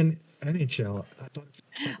OHL and then NHL. I thought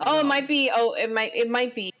Oh, No. it might be. Oh, it might be.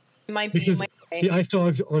 It might be. because Might be. the Ice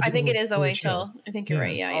Dogs are. I the think it is OHL. OHL. I think you're Yeah.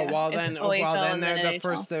 right. Yeah, Oh yeah. well, It's then OHL and they're the NHL.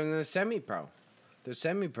 first. They're the semi-pro. They're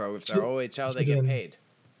semi-pro. If So- they're OHL, so they get then- paid.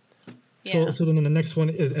 So Yeah. so then the next one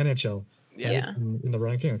is NHL. Yeah. Yeah. In the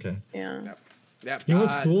ranking, okay. Yeah. Yep. You know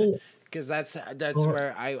what's cool? Because that's Or-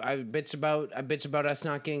 where I bitch about us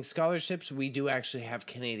not getting scholarships. We do actually have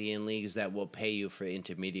Canadian leagues that will pay you for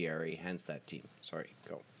intermediary, hence that team. Sorry,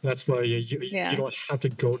 go. That's why you Yeah. don't have to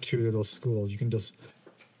go to those schools. You can just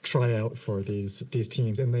try out for these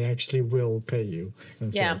teams, and they actually will pay you.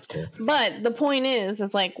 And so Yeah. it's cool. But the point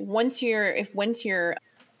is like once you're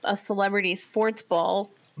a celebrity sports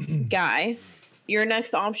ball guy, your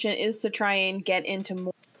next option is to try and get into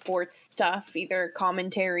more sports stuff, either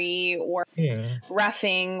commentary or Yeah.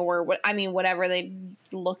 reffing or whatever they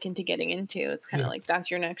look into getting into. It's kind of Yeah. like that's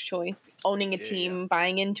your next choice. Owning a Yeah, team,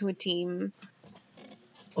 buying into a team.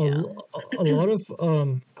 A, Yeah. a lot of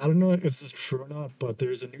I don't know if this is true or not, but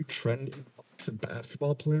there's a new trend in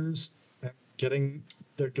basketball players and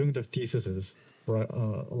they're doing their theses. Right,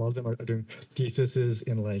 a lot of them are doing theses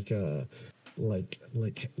in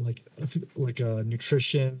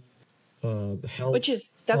nutrition, health,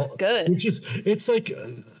 That's all- good. Which is it's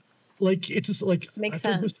it's just like Makes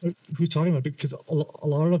I forget sense. who's talking about it, because a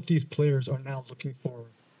lot of these players are now looking for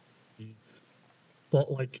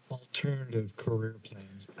alternative career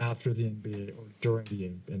plans after the NBA or during the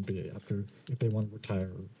NBA if they want to retire.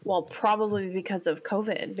 Well, probably because of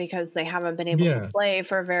COVID, because they haven't been able Yeah. to play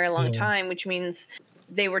for a very long Yeah. time, which means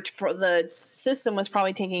they were the system was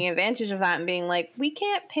probably taking advantage of that and being like, we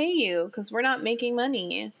can't pay you because we're not making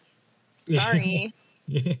money. Sorry.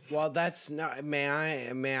 Yeah. Well, that's not. May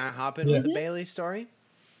I hop in Yeah. with the Bailey story?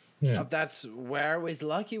 Yeah. That's where I was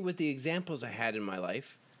lucky with the examples I had in my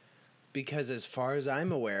life, because as far as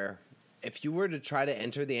I'm aware, if you were to try to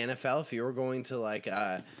enter the NFL, if you were going to like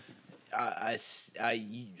a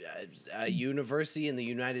university in the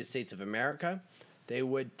United States of America, they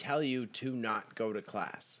would tell you to not go to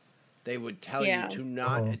class. They would tell Yeah. you to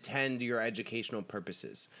not Oh. attend your educational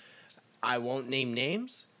purposes. I won't name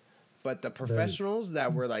names, but the professionals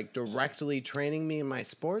that were like directly training me in my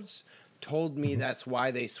sports told me that's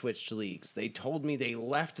why they switched leagues. They told me they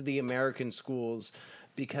left the American schools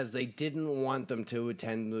because they didn't want them to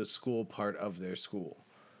attend the school part of their school.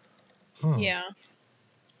 Huh. Yeah.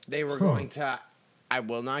 They were going to, I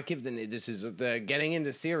will not give the, this is the getting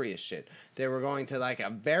into serious shit. They were going to like a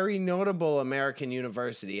very notable American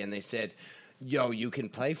university, and they said, yo, you can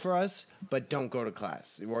play for us, but don't go to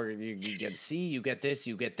class. You get C, you get this,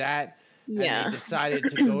 you get that. Yeah. And they decided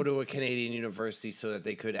to go to a Canadian university so that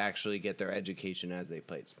they could actually get their education as they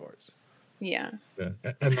played sports. Yeah. Yeah.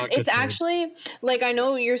 And not get It's paid. actually like I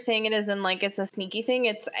know you're saying it isn't like it's a sneaky thing.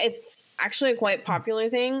 It's actually a quite popular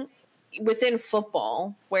thing within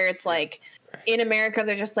football where it's like in America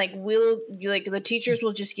they're just like the teachers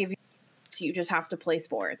will just give you so you just have to play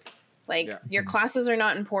sports. Like Yeah. your classes are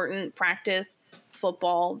not important. Practice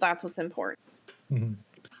football, that's what's important. Mhm.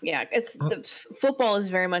 Yeah, football is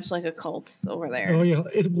very much like a cult over there. Oh yeah,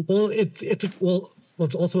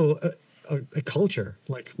 it's also a culture.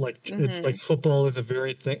 It's like football is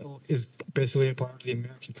is basically a part of the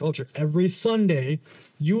American culture. Every Sunday,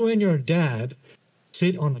 you and your dad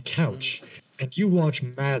sit on the couch and you watch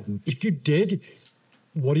Madden. If you did,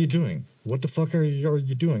 what are you doing? What the fuck are you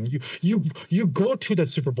doing? You go to that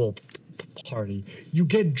Super Bowl party. You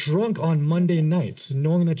get drunk on Monday nights,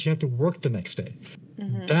 knowing that you have to work the next day.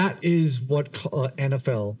 That is what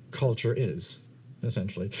NFL culture is,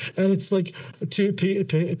 essentially. And it's like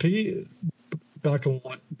back on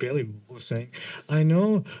what Bailey was saying. I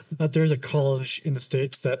know that there's a college in the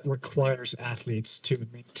States that requires athletes to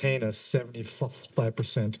maintain a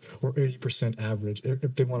 75% or 80% average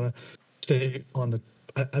if they want to stay on the,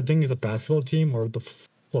 I think it's a basketball team or the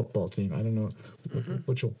football team. I don't know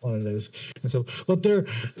which one it is. And so, but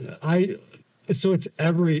so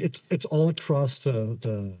it's all across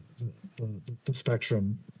the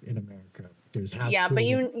spectrum in America. There's half Yeah, but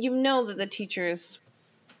schools you know that the teachers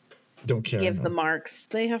that don't care give the enough. marks.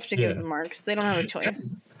 They have to give the marks. They don't have a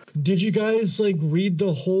choice. Did you guys read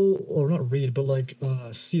the whole, or not read, but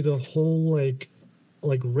see the whole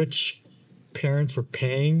rich parents were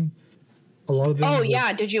paying a lot of them. Oh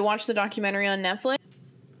yeah, did you watch the documentary on Netflix?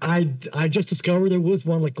 I just discovered there was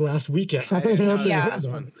one like last weekend. I didn't know Yeah. there was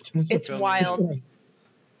one. It's Filming. wild.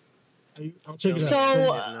 I'll check it out.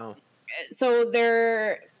 So, so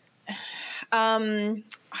they're, I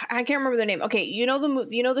can't remember their name. Okay, you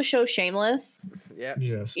know the show Shameless. Yeah.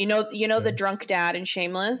 Yes. You know the drunk dad in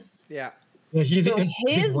Shameless. Yeah. Yeah, So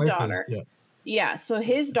his wife daughter. Yeah, so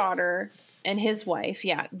his daughter and his wife,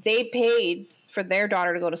 they paid for their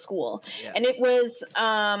daughter to go to school. Yeah. And it was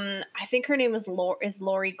I think her name is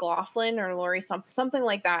Lori Gloughlin or Lori something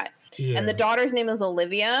like that. Yeah. And the daughter's name is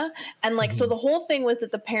Olivia. And like so the whole thing was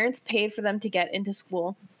that the parents paid for them to get into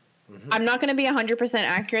school. I'm not going to be 100%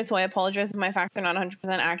 accurate, so I apologize if my facts are not 100%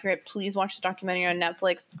 accurate. Please watch the documentary on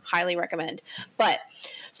Netflix. Highly recommend. But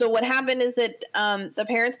so what happened is that the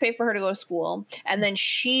parents paid for her to go to school, and then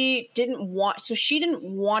she didn't want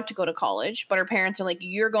to go to college, but her parents are like,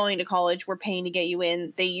 "You're going to college. We're paying to get you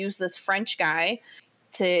in." They used this French guy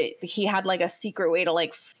he had like a secret way to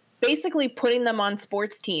like basically putting them on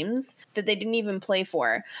sports teams that they didn't even play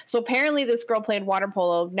for. So apparently this girl played water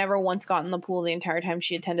polo, never once got in the pool the entire time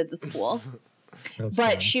she attended the school.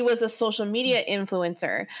 But she was a social media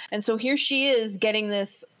influencer. And so here she is getting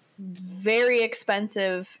this very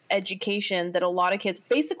expensive education that a lot of kids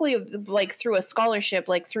basically like through a scholarship,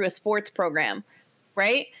 like through a sports program,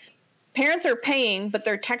 right? Parents are paying, but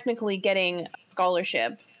they're technically getting a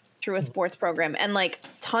scholarship through a sports program. And like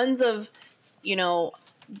tons of,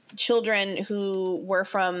 children who were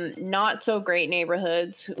from not so great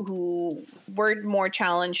neighborhoods who were more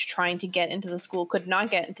challenged trying to get into the school could not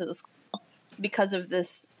get into the school because of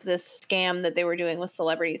this scam that they were doing with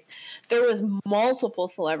celebrities. There was multiple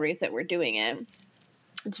celebrities that were doing it.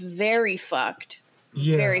 It's very fucked.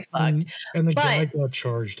 Yeah, very fucked. And the guy got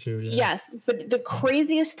charged too. Yeah. Yes, but the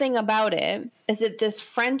craziest thing about it is that this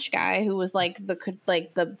French guy who was like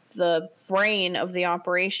the brain of the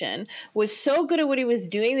operation was so good at what he was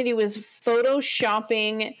doing that he was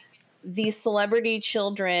photoshopping these celebrity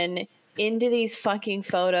children into these fucking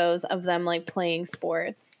photos of them like playing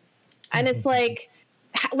sports, and it's like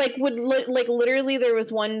literally there was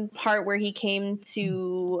one part where he came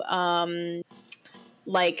to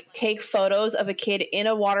like take photos of a kid in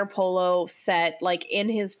a water polo set, like in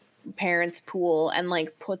his parents' pool, and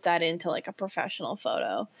like put that into like a professional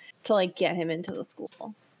photo to like get him into the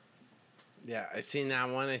school. Yeah, I've seen that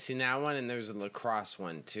one. And there's a lacrosse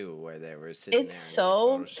one too, where they were sitting it's there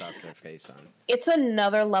so and photoshopped their face on. It's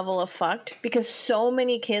another level of fucked because so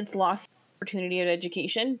many kids lost the opportunity of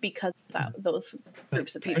education because of those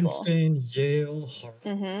groups of people. Princeton, Yale,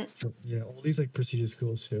 Harvard, all these like prestigious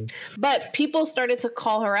schools too. But people started to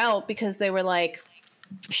call her out because they were like,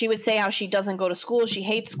 she would say how she doesn't go to school. She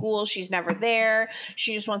hates school. She's never there.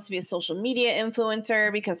 She just wants to be a social media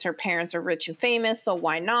influencer because her parents are rich and famous. So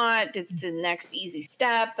why not? It's the next easy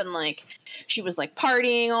step. And like, she was like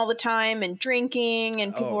partying all the time and drinking.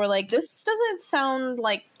 And people were like, this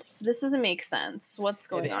doesn't make sense. What's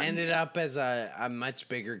going on? It ended up as a much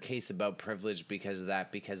bigger case about privilege because of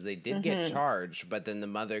that, because they did get charged, but then the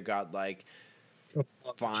mother got like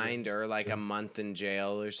fined or like a month in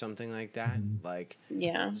jail or something like that. Like,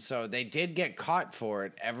 yeah. So they did get caught for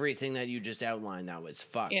it. Everything that you just outlined, that was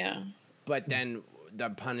fucked. Yeah. But then the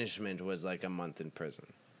punishment was like a month in prison.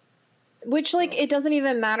 Which, like, it doesn't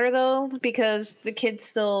even matter, though, because the kid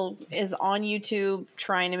still is on YouTube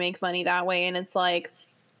trying to make money that way. And it's like,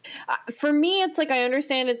 for me, it's like, I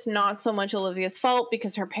understand it's not so much Olivia's fault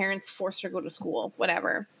because her parents forced her to go to school,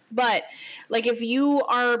 whatever. But, like, if you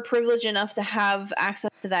are privileged enough to have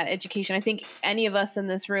access to that education, I think any of us in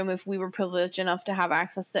this room, if we were privileged enough to have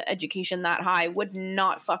access to education that high, would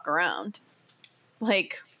not fuck around.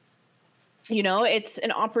 Like, it's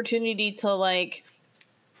an opportunity to, like,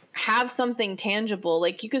 have something tangible.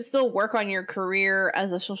 Like, you could still work on your career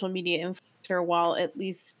as a social media influencer while at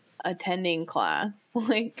least attending class.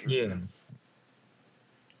 Like, yeah,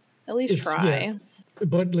 at least try. Yeah.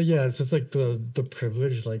 But yeah, it's just like the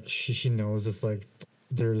privilege. Like she knows it's like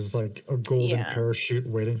there's like a golden parachute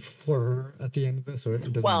waiting for her at the end of it, so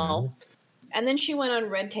it doesn't matter. And then she went on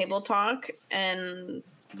Red Table Talk, and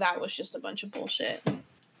that was just a bunch of bullshit.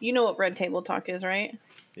 You know what Red Table Talk is, right?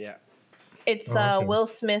 Yeah. It's Will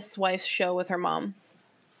Smith's wife's show with her mom.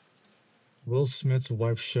 Will Smith's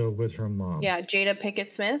wife's show with her mom. Yeah, Jada Pinkett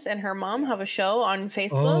Smith and her mom have a show on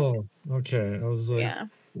Facebook. Oh, okay. I was like,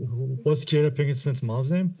 what's Jada Pinkett Smith's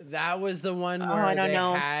mom's name? That was the one where they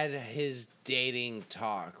had his dating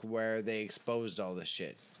talk where they exposed all the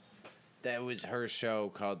shit. That was her show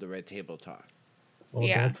called The Red Table Talk. Oh,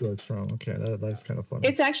 Yeah. that's where it's from. Okay, that's kind of funny.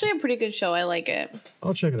 It's actually a pretty good show. I like it.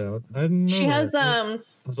 I'll check it out. I didn't know She has that.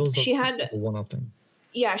 she had That's a one-off thing.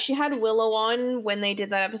 yeah, she had Willow on when they did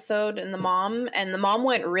that episode, and the mom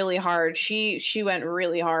went really hard. She went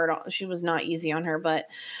really hard. She was not easy on her, but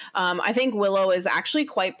I think Willow is actually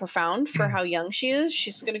quite profound for how young she is.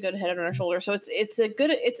 She's got a good head on her shoulder, so it's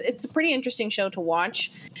a pretty interesting show to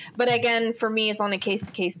watch. But again, for me, it's on a case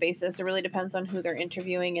to case basis. It really depends on who they're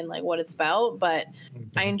interviewing and like what it's about. But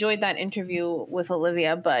I enjoyed that interview with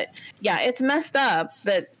Olivia. But yeah, it's messed up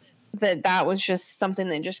that was just something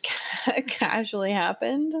that just casually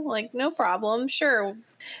happened. Like, no problem. Sure.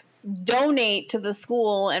 Donate to the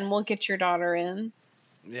school and we'll get your daughter in.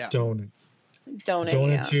 Yeah. Donate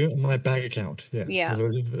Yeah. to my bank account. Yeah. Yeah.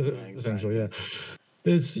 Essentially, yeah.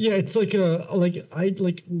 It's like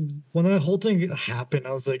when that whole thing happened,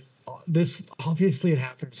 I was like, this obviously it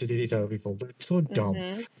happens to these other people. They're so dumb.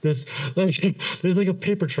 Mhm. There's like a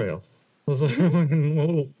paper trail. I was like,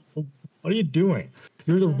 what are you doing?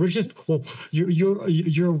 You're the richest. Well,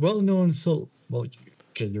 you're well-known. So well,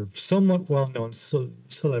 okay, you're somewhat well-known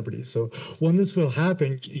celebrity. So when this will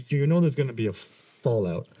happen, you know there's going to be a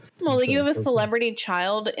fallout. Well, like you have a celebrity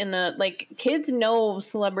child in a like kids know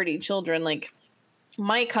celebrity children. Like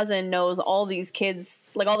my cousin knows all these kids,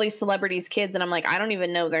 like all these celebrities' kids, and I'm like, I don't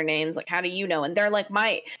even know their names. Like, how do you know? And they're like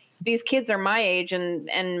these kids are my age,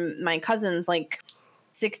 and my cousin's like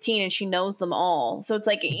 16 and she knows them all. So it's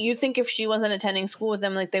like you think if she wasn't attending school with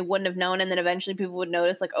them, like they wouldn't have known, and then eventually people would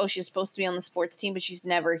notice like, oh, she's supposed to be on the sports team but she's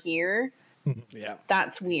never here. Yeah,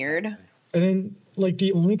 that's weird. Exactly. And then like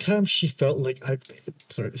the only time she felt like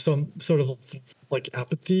some sort of like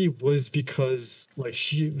apathy was because like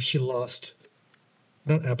she lost,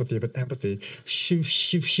 not apathy but empathy.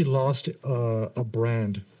 She lost a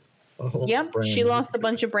brand. Yep, she lost a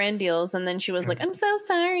bunch of brand deals, and then she was like, "I'm so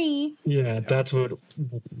sorry." Yeah, that's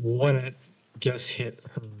when it just hit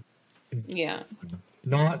her. Yeah,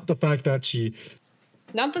 not the fact that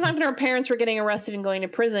her parents were getting arrested and going to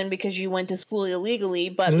prison because you went to school illegally,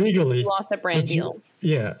 but illegally you lost a brand deal.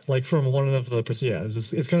 Yeah, like from one of the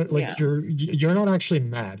it's kind of like you're not actually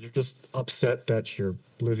mad. You're just upset that you're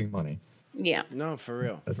losing money. Yeah. No, for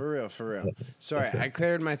real. Sorry, I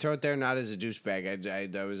cleared my throat there, not as a douchebag. I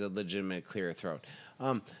was a legitimate clear throat.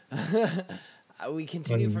 We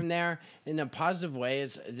continue from there in a positive way.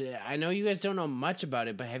 I know you guys don't know much about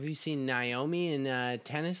it, but have you seen Naomi in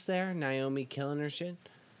tennis there? Naomi killing her shit?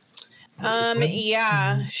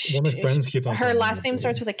 Yeah. One of my friends keep on her last name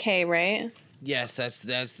starts with a K, right? Yes,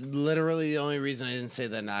 that's literally the only reason I didn't say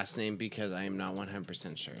that last name, because I am not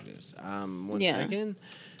 100% sure it is. One second.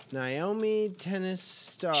 Naomi, tennis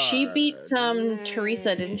star. She beat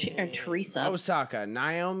Teresa, didn't she? Or Teresa. Osaka.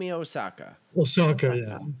 Naomi Osaka. Osaka,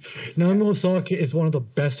 yeah. Naomi Osaka is one of the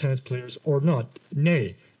best tennis players, or not.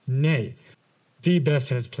 Nay, the best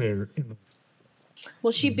tennis player in the.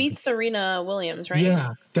 Well, she beat Serena Williams, right?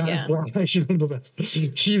 Yeah, that is why she's one of the best.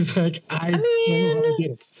 She's like, I mean, don't know how to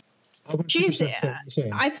get it.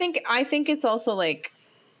 I think it's also like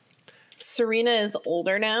Serena is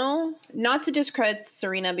older now. Not to discredit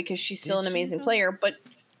Serena because she's still an amazing player, but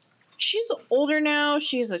she's older now.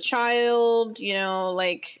 She's a child,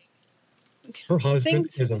 like her husband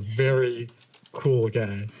is a very cool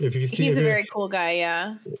guy. If you see, he's a very cool guy.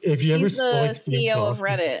 Yeah. If you he's ever the CEO of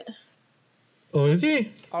Reddit. Oh, is he?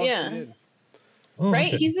 Oh, yeah. Oh, right.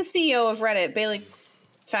 okay. He's the CEO of Reddit. Bailey,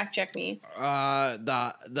 fact check me.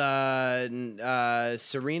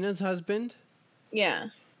 Serena's husband. Yeah.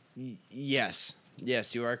 Yes,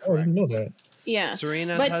 you are correct. Oh, I didn't know that. Yeah.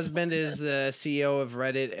 Serena's husband is the CEO of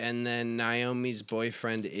Reddit, and then Naomi's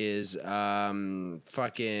boyfriend is fucking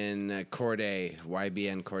Corday,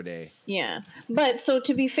 YBN Corday. Yeah. But so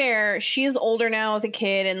to be fair, she is older now with a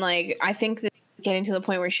kid, and like I think that getting to the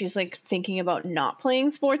point where she's like thinking about not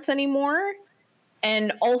playing sports anymore.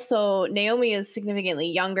 And also Naomi is significantly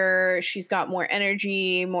younger. She's got more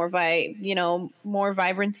energy, more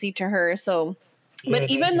vibrancy to her. So but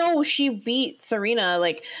even though she beat Serena,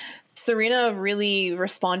 like Serena really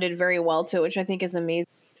responded very well to it, which I think is amazing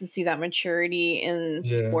to see that maturity in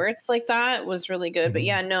sports like that was really good. But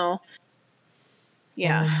I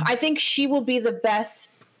think she will be the best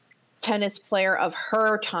tennis player of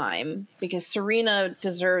her time because Serena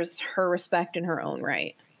deserves her respect in her own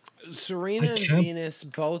right. Serena and Venus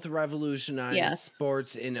both revolutionized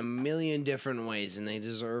sports in a million different ways, and they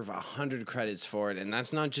deserve 100 credits for it. And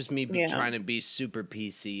that's not just me trying to be super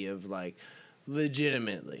PC of like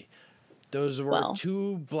legitimately. Those were Well.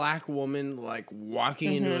 two black women like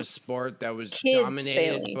walking into a sport that was Kids,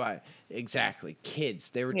 dominated Bailey. by kids.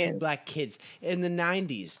 They were two Kids. black kids in the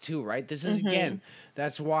 90s too, right? This is again,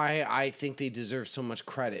 that's why I think they deserve so much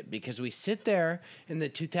credit, because we sit there in the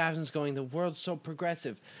 2000s going, the world's so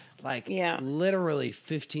progressive. Like literally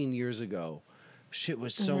 15 years ago, shit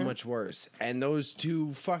was so much worse. And those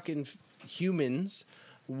two fucking humans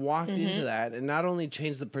walked into that and not only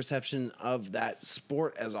changed the perception of that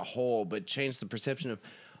sport as a whole, but changed the perception of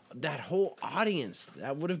that whole audience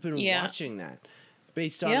that would have been watching that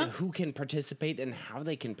based on who can participate and how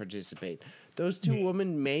they can participate. Those two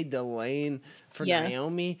women made the lane for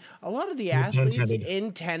Naomi. A lot of the athletes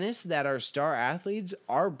in tennis that are star athletes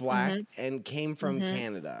are black and came from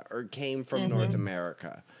Canada or came from North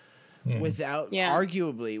America. Without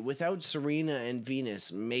arguably, without Serena and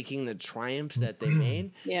Venus making the triumphs that they made,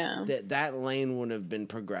 that lane would have been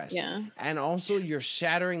progressed. And also, you're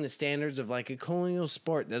shattering the standards of like a colonial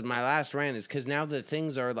sport. That's my last rant, is because now the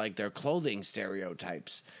things are like their clothing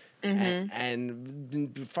stereotypes,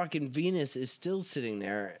 and fucking Venus is still sitting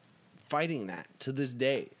there fighting that to this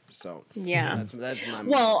day. So that's my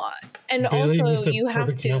and Bailey also missed a you have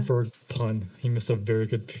perfect to. Camper pun. He missed a very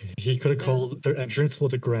good. He could have called their entrance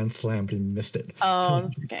with a grand slam, but he missed it. Oh,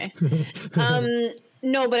 that's okay.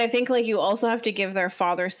 No, but I think like you also have to give their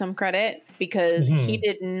father some credit, because he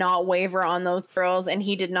did not waver on those girls, and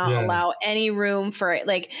he did not allow any room for it.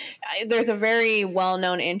 Like, there's a very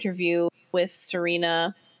well-known interview with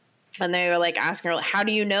Serena, and they were like asking her, "How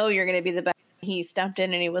do you know you're going to be the best?" He stepped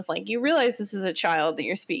in and he was like, "You realize this is a child that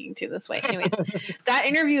you're speaking to this way." Anyways, that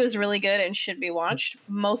interview is really good and should be watched,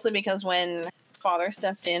 mostly because when father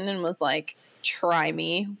stepped in and was like, "Try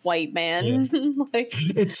me, white man." Like,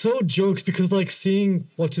 it's so jokes, because like seeing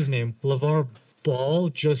what's his name, LeVar Ball,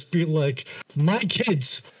 just be like, my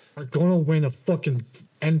kids are gonna win a fucking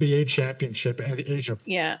NBA championship at the age of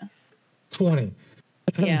 20.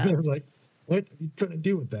 And they're like, what are you trying to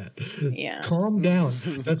do with that? Calm down.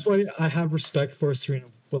 That's why I have respect for Serena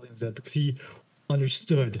Williams, because he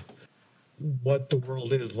understood what the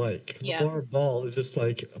world is like. LeVar Ball is just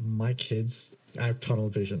like, my kids have tunnel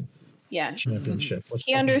vision. Championship.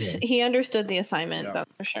 He understood the assignment,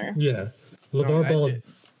 that's for sure. LeVar Ball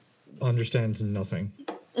understands nothing.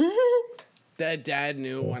 That dad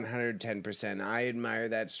knew 110%. I admire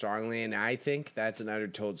that strongly, and I think that's an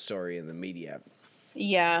undertold story in the media.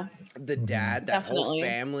 The dad, that whole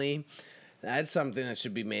family, that's something that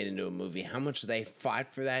should be made into a movie. How much they fought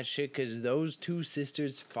for that shit, because those two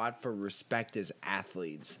sisters fought for respect as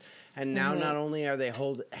athletes. And now not only are they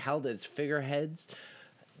held as figureheads,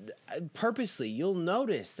 purposely, you'll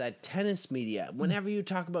notice that tennis media, whenever you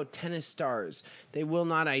talk about tennis stars, they will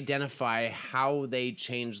not identify how they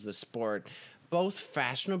changed the sport, both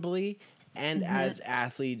fashionably and as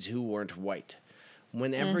athletes who weren't white.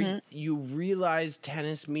 Whenever you realize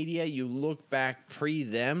tennis media, you look back pre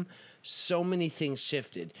them, so many things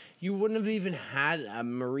shifted. You wouldn't have even had a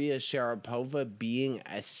Maria Sharapova being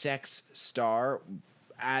a sex star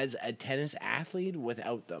as a tennis athlete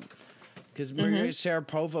without them. Because Maria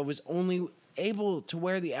Sharapova was only able to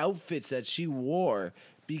wear the outfits that she wore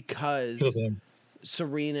because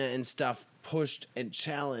Serena and stuff pushed and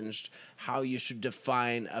challenged how you should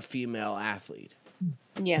define a female athlete.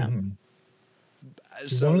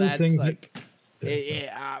 So that's like,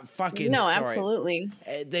 fucking no, sorry. Absolutely.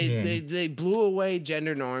 They blew away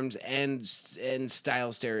gender norms and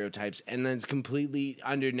style stereotypes, and then it's completely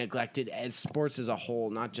under neglected as sports as a whole,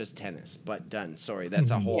 not just tennis. But done. Sorry, that's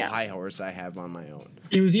a whole high horse I have on my own.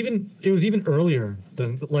 It was even earlier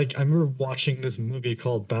than, like, I remember watching this movie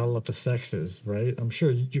called Battle of the Sexes, right? I'm sure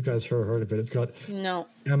you guys heard of it. It's got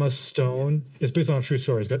Emma Stone. It's based on a true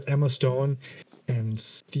story. It's got Emma Stone and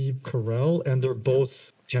Steve Carell, and they're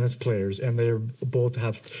both tennis players, and they both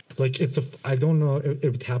have, like, I don't know if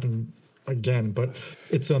it's happened again, but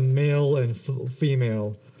it's a male and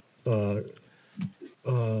female like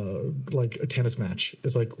a tennis match.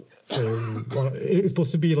 It's like it's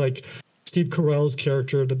supposed to be like Steve Carell's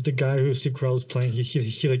character, the guy who Steve Carell is playing,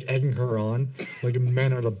 he like egging her on, like,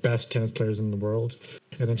 men are the best tennis players in the world,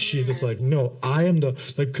 and then she's just like, no, I am the,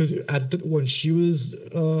 like, because when she was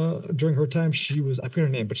during her time, she was, I forget her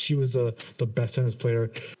name, but she was the best tennis player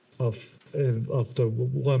of the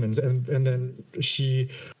women's, and then she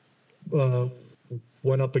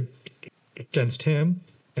went up against him,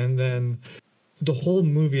 and then the whole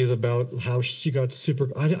movie is about how she got super.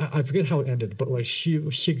 I forget how it ended, but like she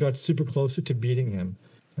got super close to beating him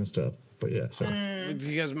and stuff. But yeah, so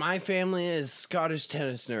because my family is Scottish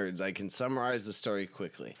tennis nerds, I can summarize the story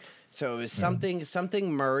quickly. So it was something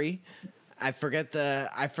Murray, I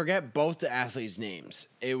forget both the athletes' names.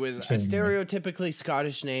 It was a Same here. stereotypically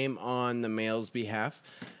Scottish name on the male's behalf.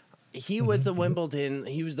 He was the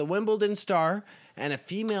Wimbledon star, and a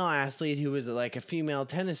female athlete who was like a female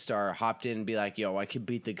tennis star hopped in and be like, yo, I could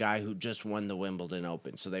beat the guy who just won the Wimbledon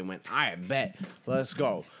Open. So they went, I bet, let's go.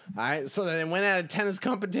 All right. So they went at a tennis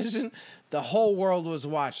competition. The whole world was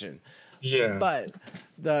watching. Yeah. But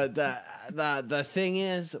the thing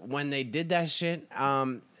is, when they did that shit,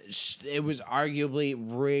 it was arguably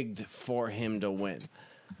rigged for him to win.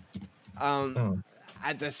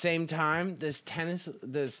 At the same time, this tennis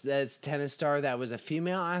star that was a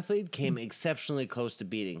female athlete came exceptionally close to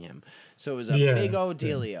beating him. So it was a big old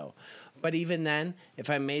dealio. But even then, if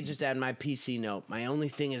I may just add my PC note, my only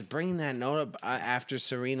thing is bringing that note up after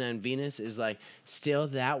Serena and Venus is like, still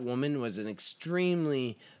that woman was an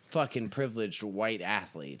extremely fucking privileged white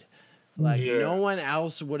athlete. Like, no one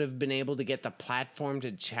else would have been able to get the platform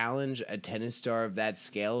to challenge a tennis star of that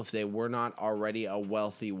scale if they were not already a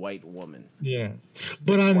wealthy white woman. Yeah.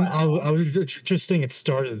 But I was just saying it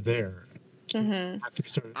started there.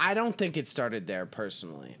 I don't think it started there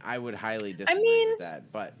personally. I would highly disagree with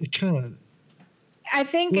that. But it kind of. I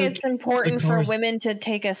think it's important for women to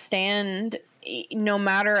take a stand, no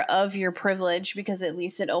matter of your privilege, because at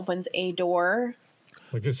least it opens a door.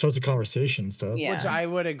 Like it starts a conversation and stuff. Which I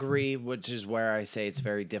would agree, which is where I say it's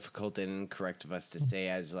very difficult and incorrect of us to say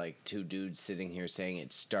as like two dudes sitting here saying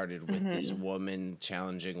it started with this woman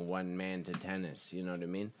challenging one man to tennis. You know what I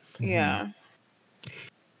mean? Yeah.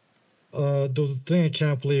 The thing I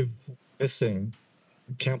can't believe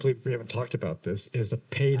can't believe we haven't talked about this, is the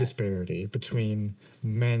pay disparity between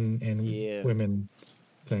men and women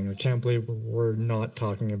thing. I can't believe we're not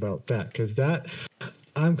talking about that, because that,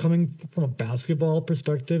 I'm coming from a basketball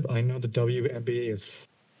perspective. I know the WNBA is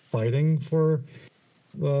fighting for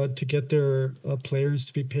to get their players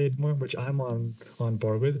to be paid more, which I'm on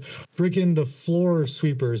board with. Freaking the floor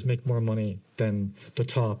sweepers make more money than the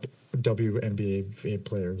top WNBA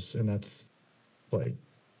players, and that's like,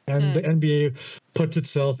 and the NBA puts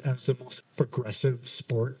itself as the most progressive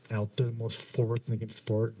sport out there, the most forward-thinking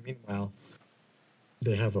sport. Meanwhile,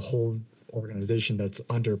 they have a whole organization that's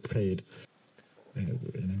underpaid and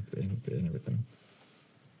everything.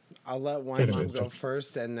 I'll let one go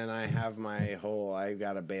first, and then I have my whole I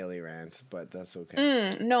got a Bailey rant, but that's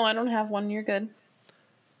okay. No, I don't have one. You're good.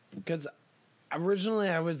 Because originally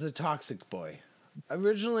I was the toxic boy.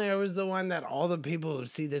 Originally I was the one that all the people who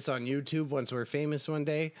see this on YouTube once we're famous one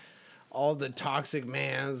day, all the toxic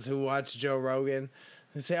mans who watch Joe Rogan,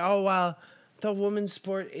 they say, oh, well, the women's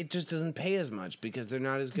sport, it just doesn't pay as much because they're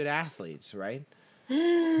not as good athletes, right?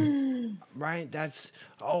 Right? That's,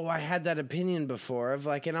 I had that opinion before of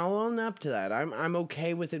like, and I'll own up to that. I'm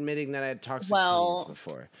okay with admitting that I had toxic opinions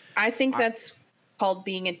before. I think that's called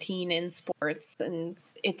being a teen in sports, and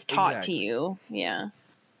it's taught to you. Yeah.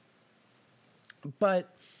 But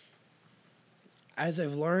as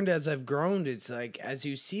I've learned, as I've grown, it's like, as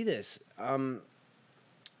you see this,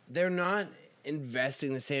 they're not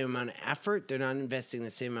investing the same amount of effort. They're not investing the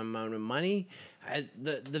same amount of money. As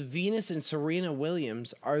the Venus and Serena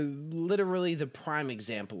Williams are literally the prime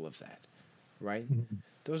example of that, right?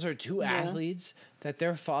 Those are two athletes that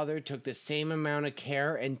their father took the same amount of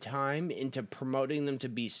care and time into promoting them to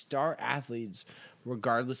be star athletes,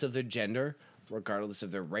 regardless of their gender, regardless of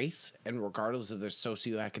their race, and regardless of their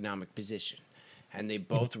socioeconomic position. And they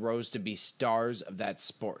both rose to be stars of that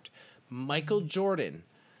sport. Michael Jordan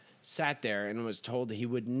sat there and was told that he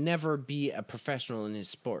would never be a professional in his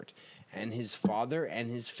sport. And his father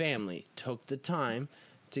and his family took the time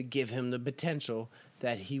to give him the potential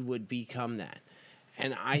that he would become that.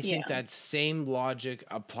 And I think that same logic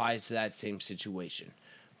applies to that same situation.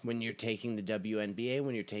 When you're taking the WNBA,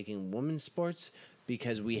 when you're taking women's sports,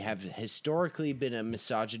 because we have historically been a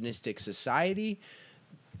misogynistic society,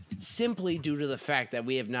 simply due to the fact that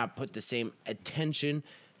we have not put the same attention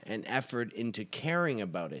and effort into caring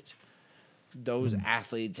about it. Those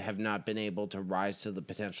athletes have not been able to rise to the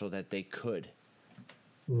potential that they could.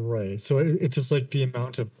 Right. So it's just like the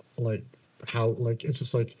amount of it's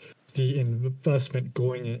just like the investment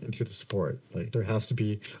going into the sport. Like there has to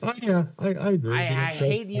be. I agree. I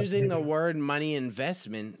hate using the word money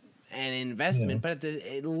investment, but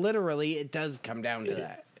literally it does come down to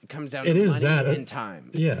that. It comes down to money and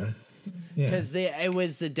time. Yeah. Because it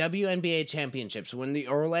was the WNBA championships when the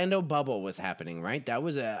Orlando bubble was happening, right? That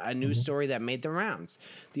was a news story that made the rounds.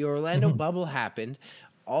 The Orlando bubble happened.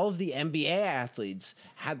 All of the NBA athletes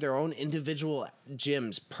had their own individual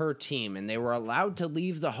gyms per team, and they were allowed to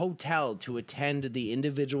leave the hotel to attend the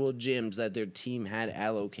individual gyms that their team had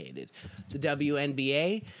allocated. The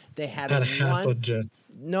WNBA, they had half a gym.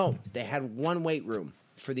 No, they had one weight room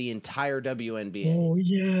for the entire WNBA. Oh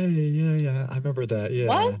yeah. I remember that. Yeah.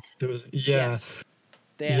 What? There was Yes.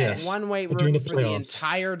 They had one weight during room the for the playoffs.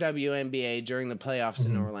 entire WNBA during the playoffs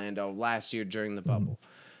in Mhm. Orlando last year during the bubble.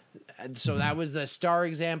 And so that was the star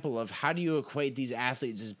example of how do you equate these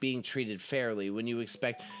athletes as being treated fairly when you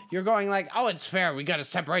expect you're going like, oh, it's fair. We got to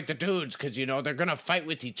separate the dudes because, you know, they're going to fight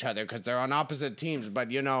with each other because they're on opposite teams.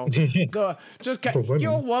 But, you know,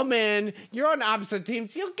 you're a woman. You're on opposite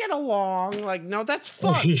teams. You'll get along. Like, no, that's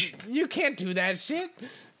fucked. You can't do that shit.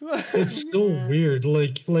 It's so weird.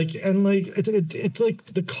 It's like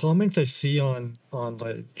the comments I see on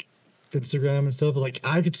like Instagram and stuff. Like,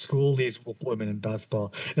 I could school these women in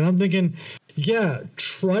basketball, and I'm thinking, yeah,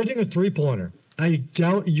 try doing a 3-pointer. I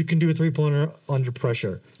doubt you can do a 3-pointer under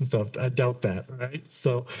pressure and stuff. I doubt that, right?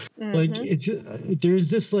 So, like, it's there's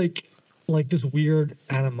this like this weird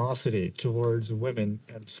animosity towards women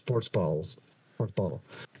and sports ball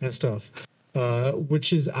and stuff.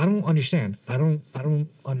 Which is I don't understand. I don't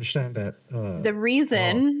understand that. The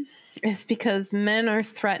reason is because men are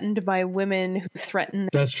threatened by women who threaten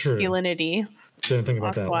their That's true. masculinity. Didn't think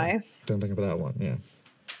about That's that why. one. Didn't think about that one. Yeah.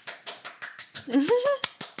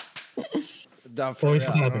 No, for real,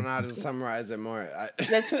 I don't know how to summarize it more.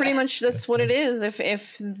 That's pretty much that's what it is.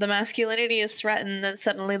 If the masculinity is threatened, then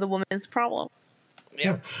suddenly the woman is a problem.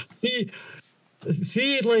 Yeah.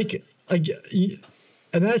 See, like,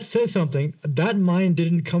 and that says something. That mind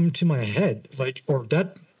didn't come to my head, like, or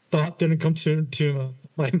that thought didn't come to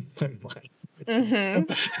my mind. It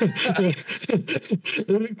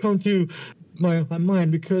didn't come to my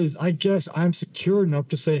mind because I guess I'm secure enough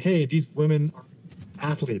to say, hey, these women are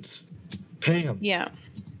athletes. Pay them. Yeah.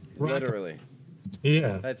 Literally.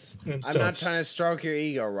 Yeah. I'm not trying to stroke your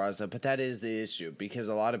ego, Raza, but that is the issue because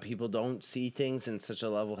a lot of people don't see things in such a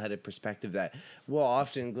level-headed perspective that will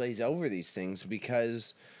often glaze over these things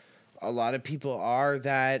because a lot of people are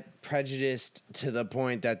that prejudiced to the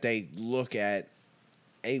point that they look at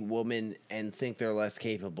a woman and think they're less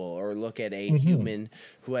capable, or look at a human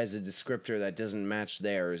who has a descriptor that doesn't match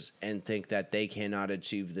theirs and think that they cannot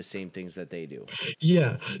achieve the same things that they do.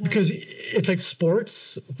 Yeah, because it's like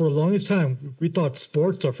sports. For the longest time, we thought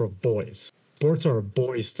sports are for boys. Sports are a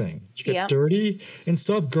boys thing. You get dirty and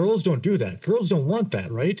stuff. Girls don't do that. Girls don't want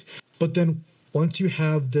that, right? But then once you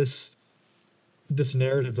have this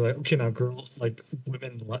narrative, like, okay, now girls, like,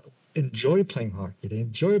 women enjoy playing hockey. They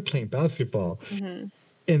enjoy playing basketball.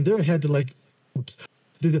 In their head, they're like, oops,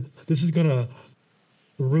 this is gonna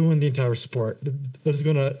ruin the entire sport. This is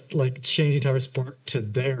gonna, like, change the entire sport to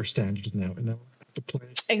their standards now. And now to play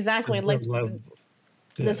exactly, like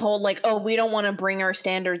this whole like, oh, we don't want to bring our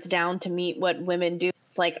standards down to meet what women do.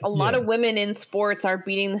 It's like a lot of women in sports are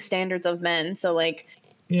beating the standards of men. So like,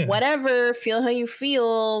 whatever, feel how you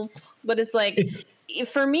feel. But it's like,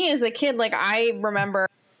 for me as a kid, like, I remember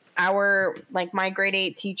my grade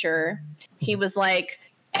 8 teacher, he was like,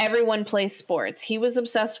 everyone plays sports. He was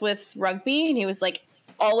obsessed with rugby, and he was like,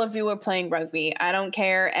 all of you are playing rugby. I don't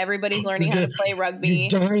care. Everybody's learning how to play rugby.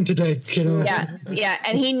 You're dying today, kiddo. Yeah.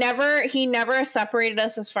 And he never separated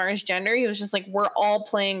us as far as gender. He was just like, we're all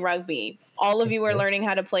playing rugby. All of you are learning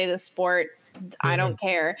how to play this sport. I don't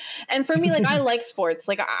care. And for me, like, I like sports.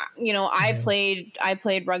 Like, I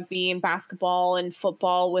played rugby and basketball and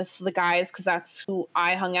football with the guys because that's who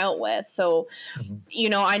I hung out with. So,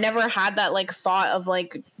 I never had that like thought of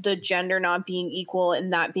like the gender not being equal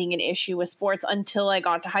and that being an issue with sports until I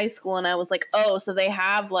got to high school, and I was like, oh, so they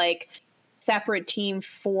have like separate team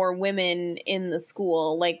for women in the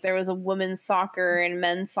school. Like, there was a women's soccer and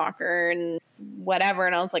men's soccer and whatever,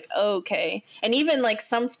 and I was like, oh, okay. And even like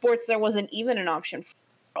some sports, there wasn't even an option for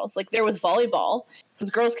girls. Like, there was volleyball because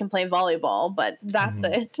girls can play volleyball, but that's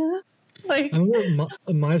it. Like, I remember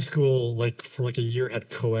my school, like, for like a year had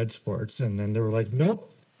co-ed sports, and then they were like, nope.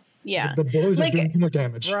 Yeah, the boys are doing too much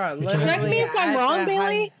damage. Correct me if I'm wrong,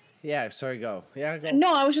 Bailey. Yeah, sorry, go. Yeah, go.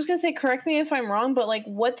 No, I was just going to say, correct me if I'm wrong, but like,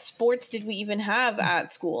 what sports did we even have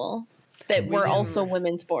at school that were also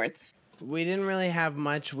women's sports? We didn't really have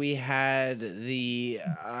much. We had the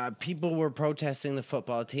people were protesting the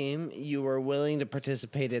football team. You were willing to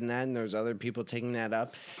participate in that, and there's other people taking that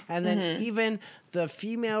up. And then even the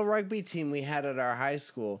female rugby team we had at our high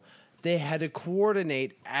school, they had to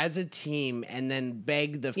coordinate as a team and then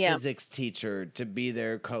beg the physics teacher to be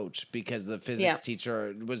their coach because the physics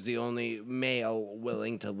teacher was the only male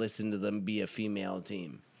willing to listen to them be a female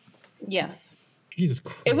team. Yes. Jesus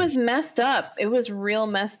Christ. It was messed up. It was real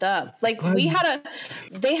messed up. Like, they had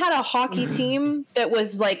a hockey team that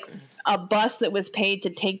was like a bus that was paid to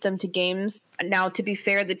take them to games. Now, to be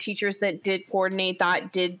fair, the teachers that did coordinate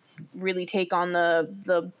that did really take on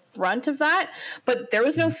the brunt of that, but there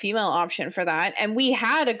was no female option for that. And we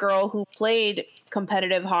had a girl who played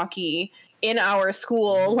competitive hockey in our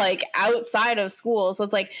school, like outside of school. So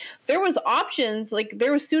it's like there was options, like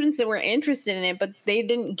there were students that were interested in it, but they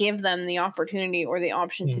didn't give them the opportunity or the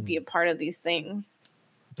option to be a part of these things.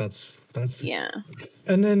 That's yeah.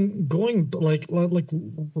 And then going like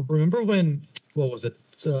remember when, what was it?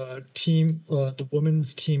 The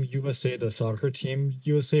women's team USA, the soccer team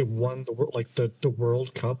USA won the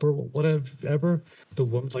World Cup or whatever. The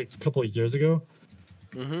women's, like a couple of years ago,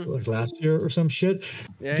 like last year or some shit.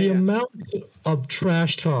 The amount of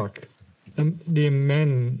trash talk, the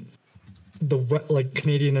men, like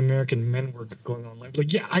Canadian American men were going on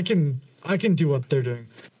like yeah, I can do what they're doing.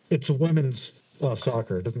 It's women's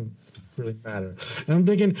soccer. It doesn't really matter. And I'm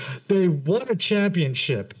thinking they won a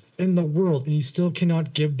championship in the world, and you still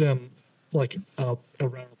cannot give them like a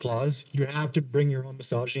round of applause. You have to bring your own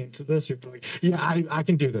misogyny into this. You're like, yeah, I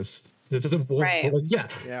can do this. This isn't right. Like,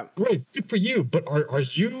 yeah, great, good for you. But are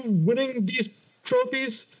you winning these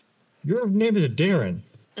trophies? Your name is Darren.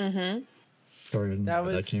 Sorry,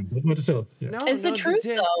 that came. So, yeah. No, it's the truth,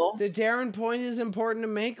 though. The Darren point is important to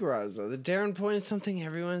make, Raza. The Darren point is something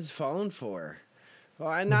everyone's fallen for.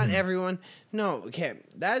 Well, not everyone. No, okay.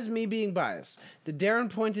 That is me being biased. The Darren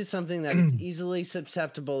point is something that is easily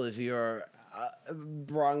susceptible if you're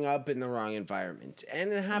brought up in the wrong environment.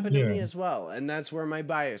 And it happened to me as well. And that's where my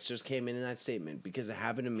bias just came in that statement, because it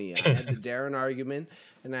happened to me. I had the Darren argument,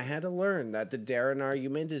 and I had to learn that the Darren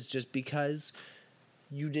argument is just because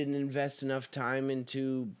you didn't invest enough time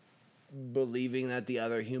into believing that the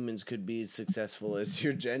other humans could be as successful as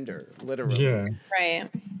your gender, literally. Yeah. Right.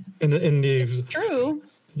 It's true.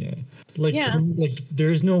 Yeah. Like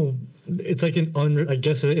there's no, it's like I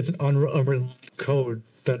guess it's an unwritten code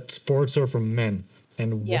that sports are for men.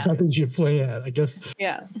 And what did you play at? I guess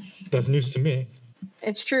that's news to me.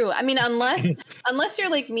 It's true. I mean, unless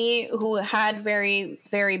you're like me, who had very,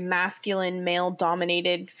 very masculine, male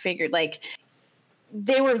dominated figure, like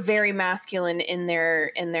they were very masculine in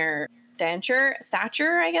their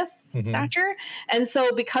stature, I guess, stature. And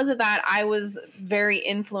so because of that, I was very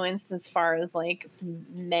influenced as far as like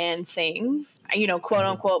man things, quote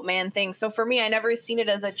unquote man things. So for me, I never seen it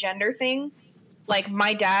as a gender thing. Like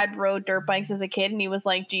my dad rode dirt bikes as a kid, and he was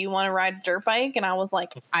like, "Do you want to ride a dirt bike?" And I was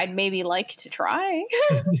like, "I'd maybe like to try."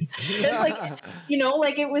 It's like,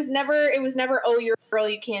 like it was never, "Oh, you're a girl,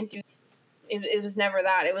 you can't do." It was never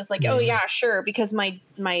that. It was like, "Oh yeah, sure," because my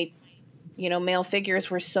male figures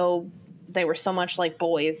were so much like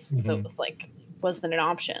boys, so it was like wasn't an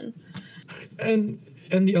option. And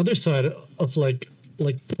the other side of like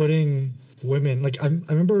putting women, like I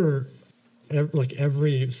remember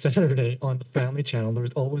every Saturday on the Family Channel, there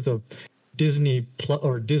was always a Disney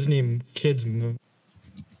Kids movie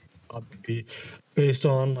based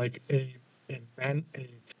on like a man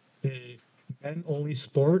only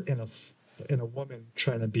sport and a woman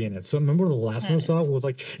trying to be in it. So I remember the last one I saw was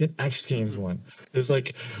like an X Games one. It was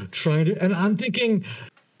like trying to, and I'm thinking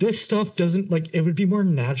this stuff doesn't, like, it would be more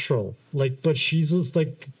natural. Like, but she's just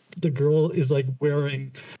like, the girl is like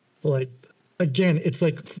wearing, like, again, it's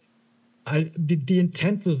like, the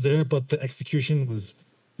intent was there, but the execution was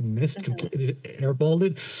missed, completely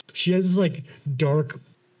airballed. She has this like dark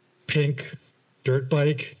pink dirt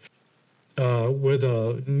bike with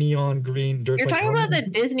a neon green dirt bike. You're talking about the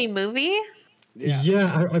Disney movie?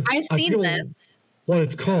 Yeah, I've seen this. What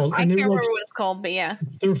it's called. I can't remember what it's called, but yeah.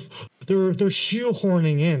 They're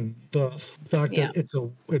shoehorning in the fact that it's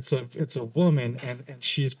a woman and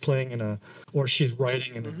she's playing she's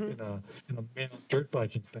riding in a male dirt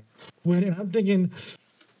biking thing. And I'm thinking,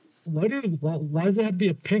 why does it have to be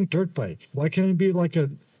a pink dirt bike? Why can't it be why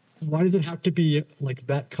does it have to be like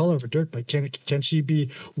that color of a dirt bike? Can she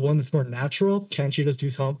be one that's more natural? Can't she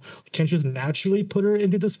just naturally put her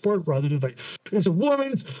into the sport rather than like, it's a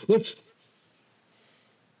woman's, let's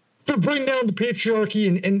to bring down the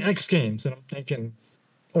patriarchy in X Games? And I'm thinking,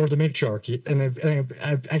 or the matriarchy and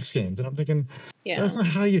X Games, and I'm thinking, that's not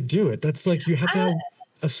how you do it. That's like, you have to have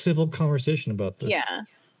a civil conversation about this. Yeah,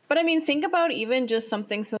 but I mean, think about even just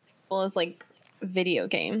something so simple as like video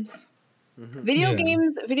games. Video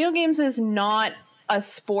games is not a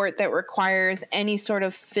sport that requires any sort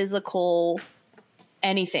of physical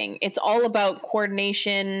anything. It's all about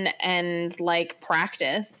coordination and like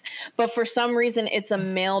practice. But for some reason, it's a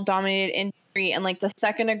male dominated industry. And like the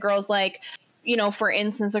second a girl's like, for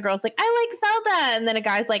instance, a girl's like, I like Zelda. And then a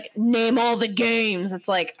guy's like, name all the games. It's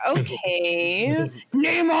like, okay,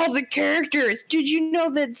 name all the characters. Did you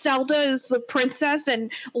know that Zelda is the princess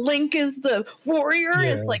and Link is the warrior?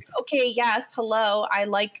 Yeah. It's like, okay, yes, hello. I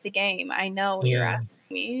like the game. I know what you're asking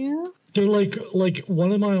me. they're like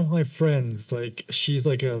one of my friends, like she's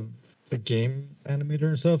like a game animator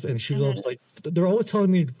and stuff, and she loves like they're always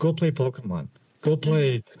telling me go play Pokemon, go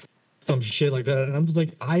play some shit like that, and I'm just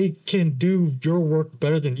like I can do your work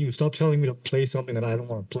better than you. Stop telling me to play something that I don't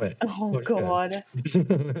want to play. Oh Like, God.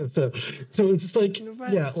 so it's just like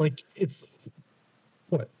But- yeah, like it's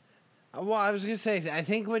what. Well, I was gonna say, I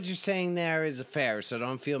think what you're saying there is fair, so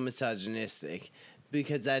don't feel misogynistic,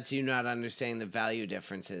 because that's you not understanding the value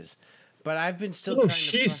differences. But I've been still No, trying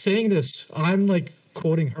she's to. saying this. I'm like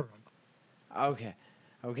quoting her. Okay.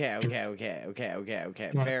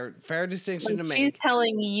 Right. Fair distinction to Like, she's make.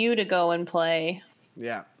 telling you to go and play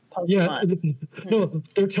Yeah. Yeah, Pokemon. no,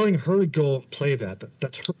 they're telling her to go and play that.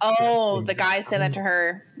 That's her. Oh, the guy said that to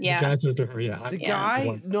her. The Yeah. guy said to her, yeah. The I'm guy,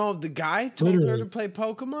 one. the guy told her Literally. to play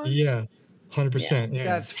Pokemon. Yeah, 100%. Yeah.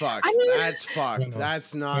 That's fucked. I mean- That's fucked. I know.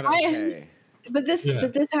 That's not I- okay. But this Yeah.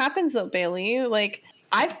 this happens though, Bailey. Like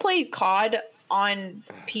I've played COD on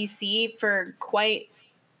PC for quite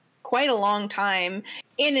a long time,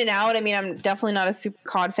 in and out. I mean, I'm definitely not a super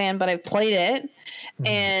COD fan, but I've played it,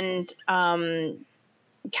 and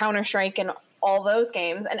Counter-Strike and all those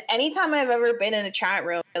games. And anytime I've ever been in a chat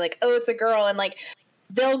room, they're like, oh, it's a girl, and like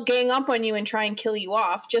they'll gang up on you and try and kill you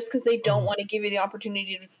off just because they don't want to give you the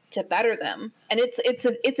opportunity to better them. And it's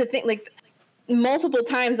a thing. Like multiple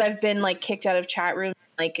times I've been like kicked out of chat rooms,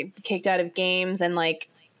 like kicked out of games, and like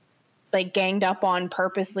ganged up on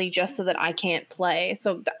purposely just so that I can't play.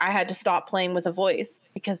 So I had to stop playing with a voice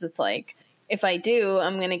because it's like if I do,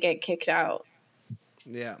 I'm gonna get kicked out.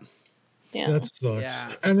 Yeah. Yeah. That sucks.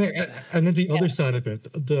 Yeah. And then the other side of it,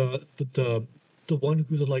 the one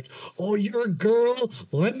who's like, oh, you're a girl.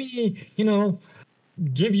 Let me,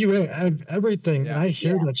 give you everything. Yeah. And I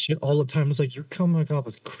hear that shit all the time. It's like you're coming off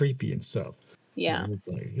as creepy and stuff. Yeah.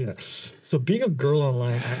 Like, yeah. So being a girl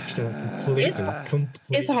online actually completely.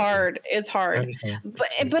 It's hard. It's I hard. understand.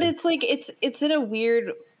 But it's like it's in a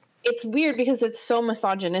weird. It's weird because it's so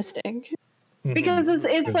misogynistic. Mhm. Because it's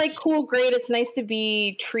Yes. like cool, great. It's nice to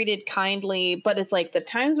be treated kindly, but it's like the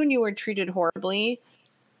times when you were treated horribly.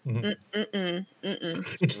 Mhm.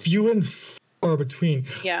 Mm-mm. It's few and far between.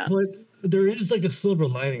 Yeah. But there is like a silver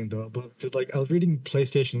lining though. But 'cause, like I was reading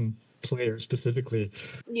PlayStation players specifically,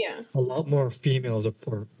 Yeah. a lot more females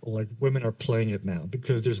or like women are playing it now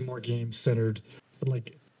because there's more games centered.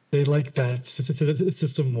 Like they like that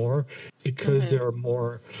system more because there are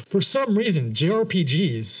more. For some reason,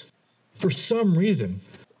 JRPGs. For some reason,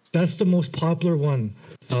 that's the most popular one.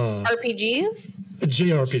 RPGs.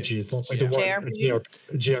 JRPGs, like the one JRPGs?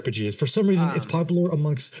 JRPGs. For some reason, it's Um, popular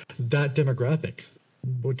amongst that demographic,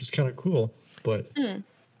 which is kind of cool. But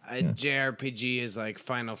JRPG is like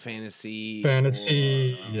Final Fantasy.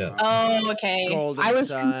 fantasy, or, yeah. Oh, okay. Golden I was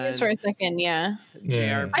Sun. confused for a second. Yeah.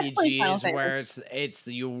 Yeah. I played JRPG Final is where it's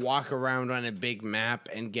you walk around on a big map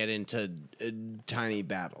and get into tiny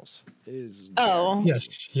battles. Is Oh.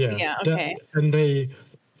 Yes, yeah. Yeah, That- okay.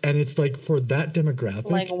 and it's like for that demographic.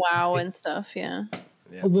 Like WoW and stuff. Yeah.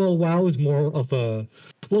 Yeah. Well, WoW is more of a.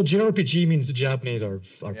 Well, JRPG means the Japanese are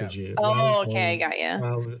RPG. Oh, WoW- okay. I got you.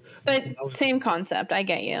 WoW, But WoW is- same concept. I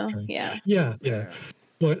get you. Okay. Yeah. Yeah.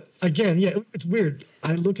 But again, yeah, it's weird.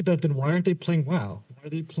 I look at that. Then why aren't they playing WoW? Why are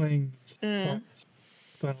they playing Mm.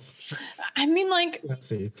 Final I mean, like,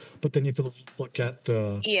 Fantasy? But then you have to look at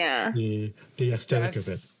yeah. the aesthetic of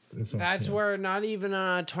it. So, That's yeah. where not even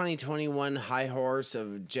a 2021 high horse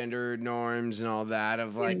of gender norms and all that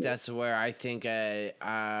of like that's where I think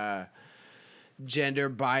a gender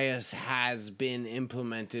bias has been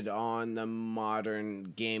implemented on the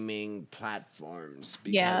modern gaming platforms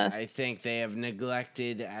because Yes. I think they have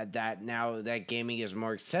neglected at that now that gaming is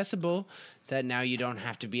more accessible, that now you don't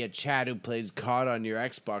have to be a Chad who plays COD on your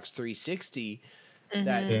Xbox 360.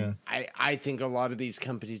 That Yeah. I think a lot of these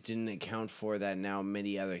companies didn't account for that now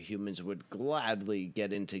many other humans would gladly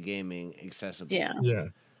get into gaming accessible. Yeah. Yeah.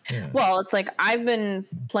 Well, it's like I've been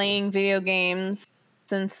playing video games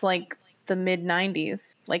since like the mid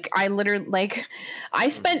 90s. Like I literally I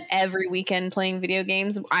spent every weekend playing video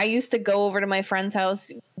games. I used to go over to my friend's house.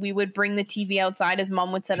 We would bring the TV outside. His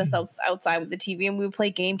mom would set us outside with the TV and we would play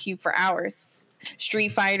GameCube for hours.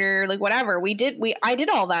 Street Fighter, like whatever. I did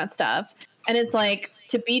all that stuff. And it's like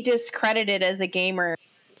to be discredited as a gamer.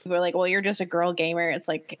 We're like, well, you're just a girl gamer. It's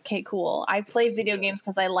like, okay, cool. I play video games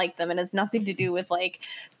because I like them, and it has nothing to do with like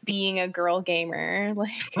being a girl gamer. Like,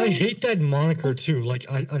 I hate that moniker too.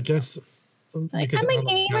 Like I guess like because I'm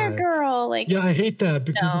a gamer guy. girl. Like, Yeah, I hate that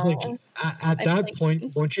because it's No. like at I that like-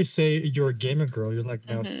 point, once you say you're a gamer girl, you're like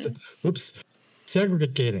now, oops,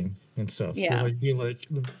 segregating and stuff. You're Yeah. like being like,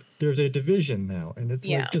 there's a division now, and it's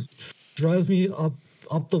Yeah. like just drives me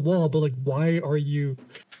up the wall. But like, why are you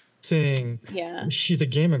saying Yeah. she's a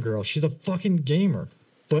gamer girl. She's a fucking gamer.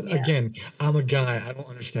 But Yeah. again, I'm a guy. I don't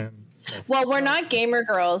understand. Well, we're not gamer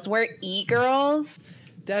girls. We're e-girls.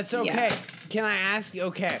 That's okay. Can I ask you?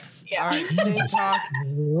 Okay. Yeah. All right. Same talk.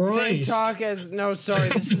 Same Christ. talk as no. Sorry,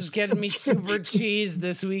 this is getting me super cheese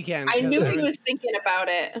this weekend. I 'cause knew I he was thinking about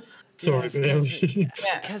it. Sorry, Yes, man.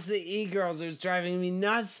 Yeah. Because the e-girls, it was driving me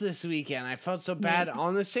nuts this weekend. I felt so bad.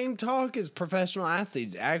 On the same talk as professional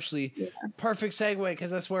athletes, actually, perfect segue because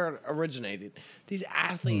that's where it originated. These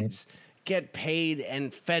athletes get paid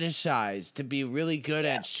and fetishized to be really good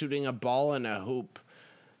at shooting a ball in a hoop.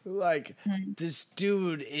 Like, this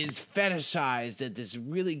dude is fetishized at this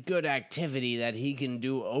really good activity that he can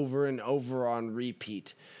do over and over on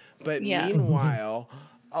repeat. But meanwhile,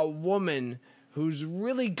 a woman who's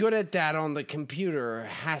really good at that on the computer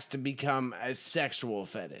has to become a sexual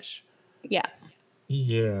fetish. Yeah.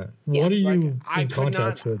 Yeah. What are you I in could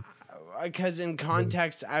context not, with? because in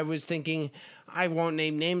context, I was thinking, I won't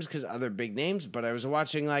name names because other big names, but I was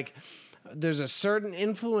watching, like, there's a certain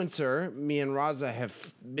influencer me and Raza have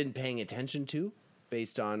been paying attention to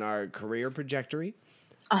based on our career trajectory,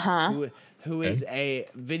 who is a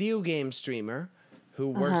video game streamer who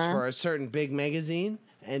works for a certain big magazine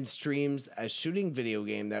and streams a shooting video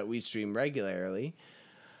game that we stream regularly.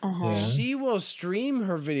 She will stream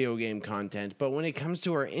her video game content, but when it comes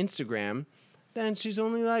to her Instagram, then she's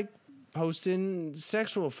only like posting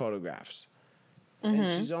sexual photographs. And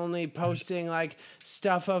she's only posting like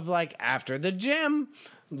stuff of like, after the gym,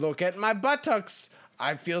 look at my buttocks.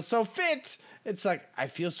 I feel so fit. It's like, I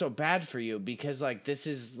feel so bad for you because like, this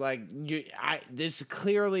is like, this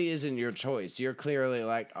clearly isn't your choice. You're clearly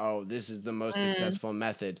like, oh, this is the most successful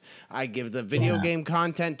method. I give the video game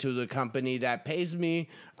content to the company that pays me.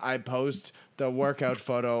 I post the workout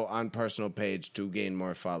photo on personal page to gain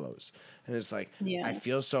more follows. And it's like, I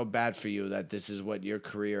feel so bad for you that this is what your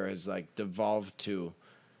career has like devolved to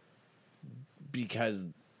because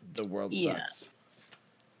the world sucks.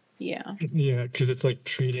 Yeah. Yeah, because it's like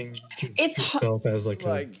treating yourself as like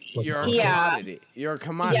you're a commodity. You're a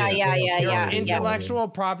commodity. Yeah. Intellectual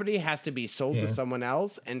property has to be sold to someone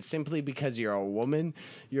else, and simply because you're a woman,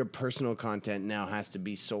 your personal content now has to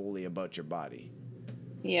be solely about your body.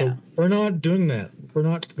 Yeah. So we're not doing that. We're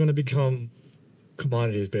not going to become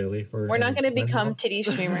commodities, Bailey. We're not going to become titty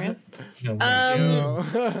streamers. No,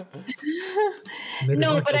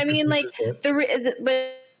 No, but I mean, like,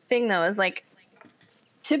 the thing though is like,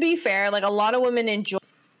 to be fair, like a lot of women enjoy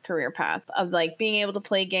the career path of like being able to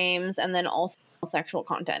play games and then also sexual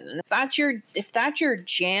content. And if that's your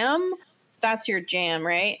jam, that's your jam,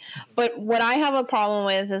 right? But what I have a problem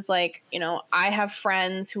with is like, you know, I have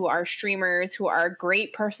friends who are streamers who are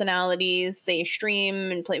great personalities. They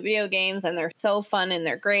stream and play video games and they're so fun and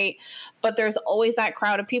they're great. But there's always that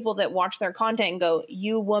crowd of people that watch their content and go,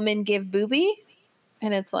 "You woman give booby?"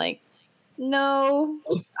 And it's like, no,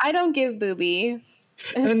 I don't give booby.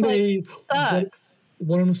 And like, sucks.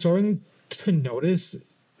 What I'm starting to notice,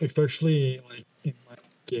 especially like in my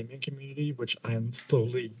gaming community, which I'm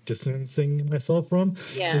slowly distancing myself from,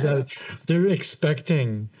 is that they're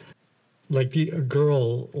expecting like a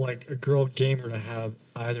girl gamer to have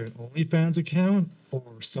either an OnlyFans account or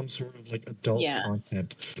some sort of like adult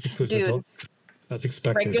content. Dude, that's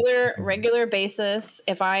expected. Regular basis.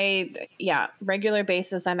 Regular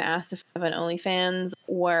basis. I'm asked if I have an OnlyFans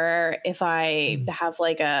or if I have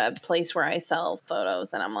like a place where I sell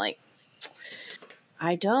photos, and I'm like,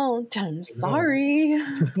 I don't. I'm sorry.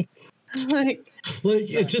 like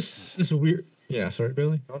it's just this weird. Yeah, sorry,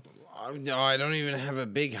 Bailey. No, I don't even have a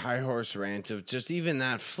big high horse rant of just even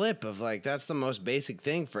that flip of like, that's the most basic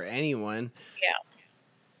thing for anyone. Yeah.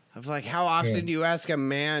 Of like, how often do you ask a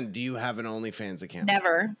man, do you have an OnlyFans account?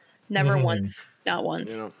 Never once. Not once.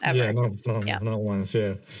 You know? Ever. Yeah, not once.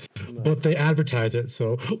 Yeah, but they advertise it.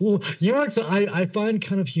 So, I find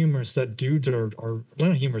kind of humorous that dudes are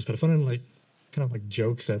not humorous, but I find like kind of like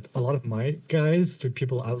jokes that a lot of my guys, the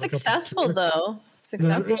people I look up to,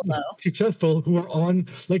 successful who are on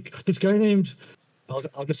like this guy named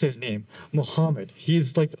I'll just say his name, Muhammad.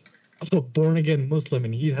 He's like a born again Muslim,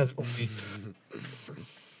 and he has only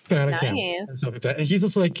fan account and stuff like that. And he's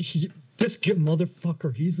just like this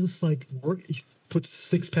motherfucker. He's just like he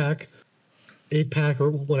puts 6-pack, 8-pack,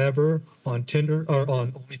 or whatever on Tinder or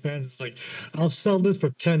on OnlyFans. It's like, I'll sell this for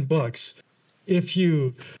 $10 if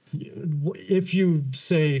you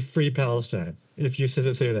say free Palestine. If you say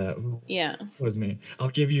that with me, I'll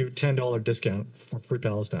give you $10 discount for free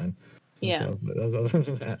Palestine. Yeah. So, but other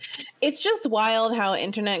than that, It's just wild how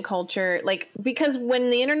internet culture, like, because when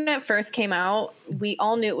the internet first came out, we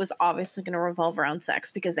all knew it was obviously going to revolve around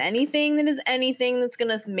sex, because anything that's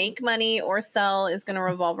going to make money or sell is going to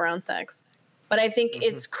revolve around sex. But I think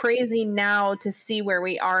it's crazy now to see where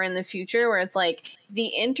we are in the future, where it's like the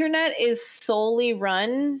internet is solely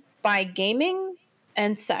run by gaming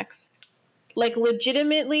and sex. Like,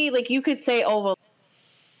 legitimately, like, you could say, oh, well,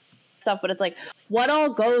 stuff, but it's like, what all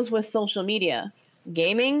goes with social media?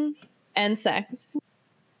 Gaming and sex.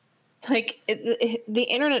 Like, the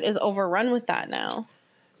internet is overrun with that now.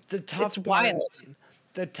 It's wild.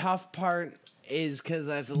 The tough part is because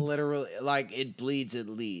that's literally, like, it bleeds, it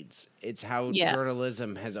leads. It's how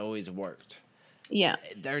journalism has always worked. Yeah.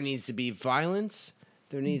 There needs to be violence.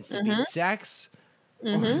 There needs to be sex.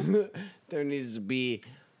 There needs to be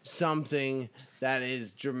something that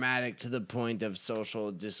is dramatic to the point of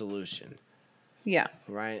social dissolution. Yeah.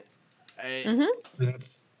 Right?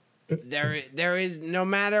 that's- There is, no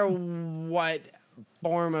matter what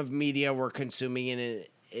form of media we're consuming, and it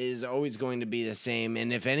is always going to be the same.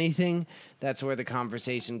 And if anything, that's where the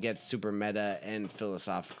conversation gets super meta and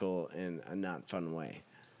philosophical in a not fun way.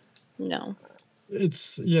 No.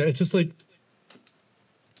 it's just like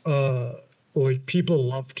people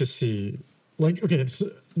love to see, like, okay,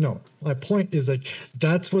 no, my point is, like,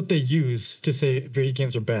 that's what they use to say video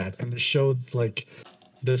games are bad, and they showed, like,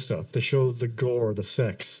 this stuff. They show the gore, the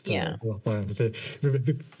sex, the violence. They say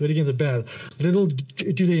video games are bad. Little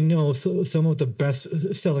do they know, some of the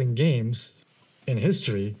best-selling games in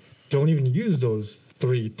history don't even use those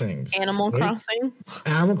three things. Animal right? Crossing.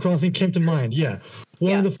 Animal Crossing came to mind. Yeah,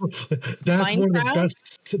 one of the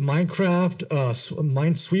best. Minecraft,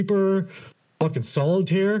 Minesweeper, fucking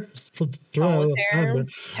Solitaire, Tetris,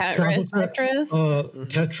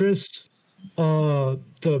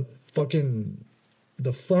 the fucking.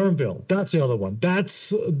 The Farmville. That's the other one. That's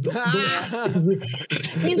He's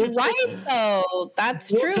right though. That's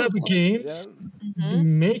those true. type of games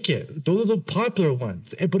make it. Those are the popular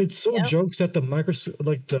ones. But it's so jokes that the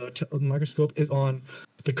microscope is on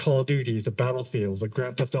the Call of Duties, the Battlefields, the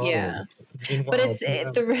Grand Theft Autos. Yeah. Meanwhile,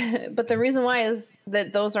 But the reason why is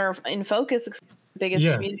that those are in focus biggest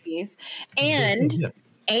communities, and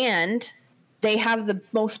they have the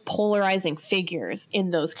most polarizing figures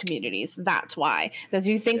in those communities. That's why. Because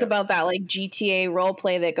you think about that, like, GTA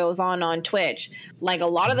roleplay that goes on Twitch. Like, a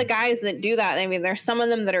lot of the guys that do that, I mean, there's some of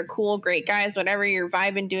them that are cool, great guys, whatever, you're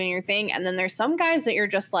vibing, doing your thing. And then there's some guys that you're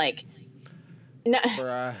just like... No,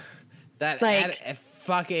 Bruh.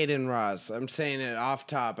 Fuck Aiden Ross. I'm saying it off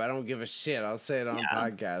top. I don't give a shit. I'll say it on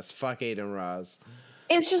podcast. Fuck Aiden Ross.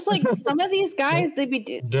 it's just like some of these guys,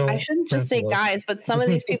 I shouldn't just say guys, but some of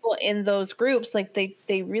these people in those groups, like,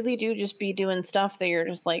 they really do just be doing stuff that you're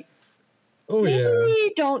just like,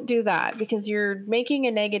 maybe don't do that, because you're making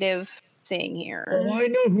a negative thing here. Oh, I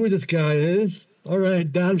know who this guy is. All right,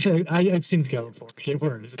 I've seen this guy before.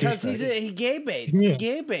 Because he gay baits. He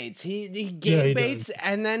gay baits. He gay baits,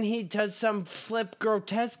 and then he does some flip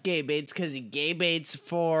grotesque gay baits because he gay baits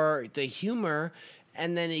for the humor,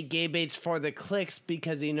 and then he gay baits for the clicks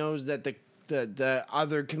because he knows that the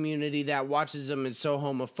other community that watches him is so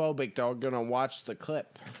homophobic they're gonna watch the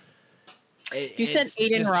clip. You said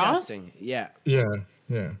Aiden Ross? Yeah.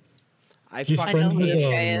 I He's fucking friends with hate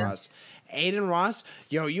Aiden Ross. Aiden Ross,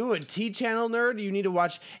 you a T-channel nerd? You need to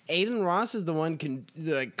watch. Aiden Ross is the one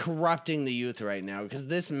corrupting the youth right now, because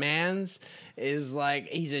this man's is like,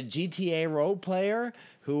 he's a GTA role player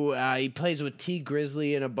who he plays with T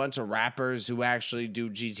Grizzly and a bunch of rappers who actually do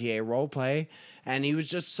GTA role play, and he was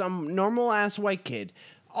just some normal ass white kid.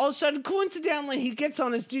 All of a sudden, coincidentally, he gets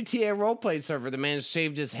on his GTA roleplay server. The man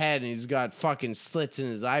shaved his head and he's got fucking slits in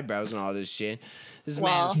his eyebrows and all this shit. This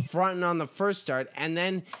man's fronting on the first start. And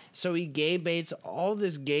then, so he gay baits all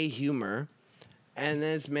this gay humor. And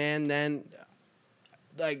this man then,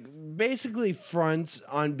 like, basically fronts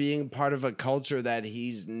on being part of a culture that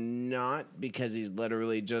he's not, because he's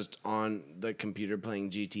literally just on the computer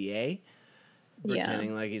playing GTA,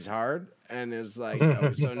 pretending like he's hard. And it's like,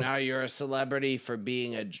 oh, so now you're a celebrity for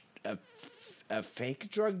being a fake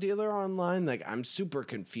drug dealer online? Like, I'm super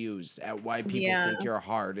confused at why people think you're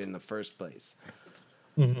hard in the first place.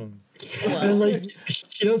 And, like,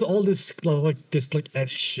 he does all this like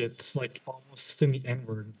edge shit. It's like almost saying the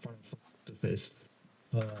N-word in front of his face.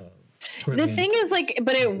 The thing is, like,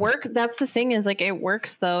 but it works. That's the thing, is, like, it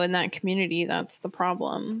works though in that community. That's the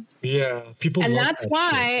problem. Yeah, people, and that's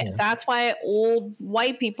why that's why old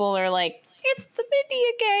white people are like, it's the video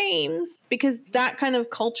games, because that kind of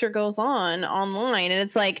culture goes on online, and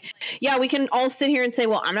it's like, yeah, we can all sit here and say,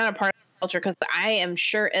 well, I'm not a part of culture because I am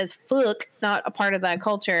sure as fuck not a part of that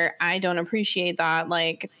culture. I don't appreciate that.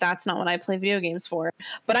 Like, that's not what I play video games for.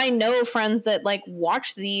 But I know friends that like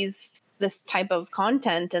watch this type of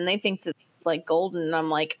content and they think that it's like golden. And I'm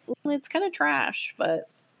like, well, it's kind of trash, but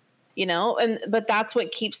you know, but that's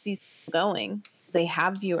what keeps these people going. They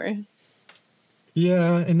have viewers.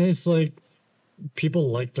 Yeah, and it's like people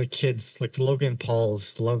like kids, like Logan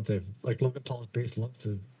Paul's loved it. Like Logan Paul's base loved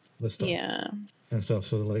the stuff. Yeah. And stuff.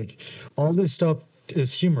 So like all this stuff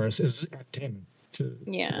is humorous, is entertainment to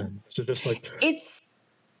them. So just like it's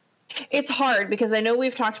hard because I know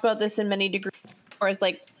we've talked about this in many degrees, whereas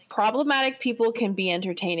like problematic people can be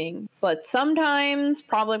entertaining, but sometimes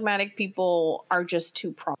problematic people are just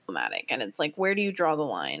too problematic, and it's like, where do you draw the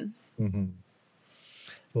line? Mm-hmm.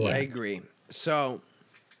 I agree. So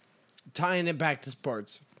tying it back to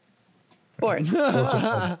sports. Sports.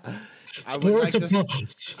 I would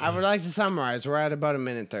like to summarize. We're at about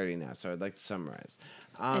 1:30 now, so I'd like to summarize.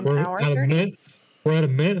 We're at a minute. We're at a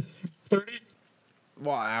minute 30.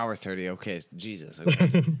 Well, hour 30. Okay, Jesus.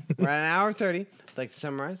 Okay. We're at an hour 30. I'd like to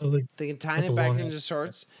summarize. Thinking tying it back into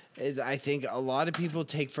shorts is, I think a lot of people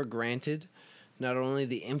take for granted not only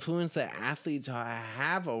the influence that athletes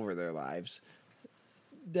have over their lives,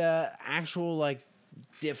 the actual like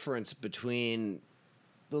difference between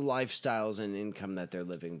the lifestyles and income that they're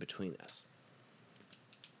living between us.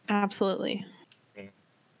 Absolutely.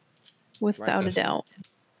 Without a doubt.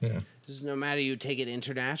 Yeah. Just no matter you take it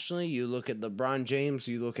internationally, you look at LeBron James,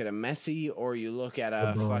 you look at a Messi, or you look at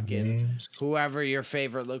a whoever your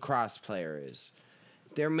favorite lacrosse player is.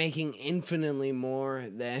 They're making infinitely more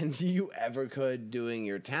than you ever could doing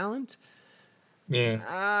your talent.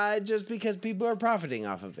 Yeah. Just because people are profiting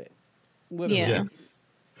off of it. Literally. Yeah.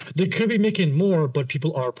 They could be making more, but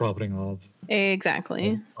people are profiting off.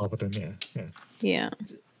 Exactly. Off of them, yeah.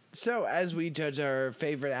 So as we judge our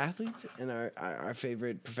favorite athletes and our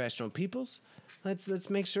favorite professional peoples, let's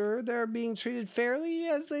make sure they're being treated fairly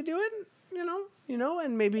as they do it. You know,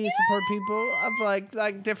 and maybe support people of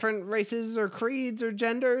like different races or creeds or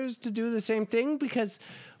genders to do the same thing, because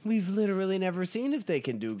we've literally never seen if they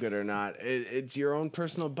can do good or not. It's your own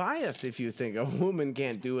personal bias if you think a woman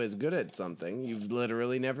can't do as good at something. You've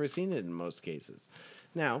literally never seen it in most cases.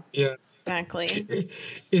 Now, yeah, exactly.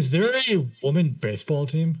 Is there a woman baseball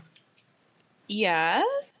team?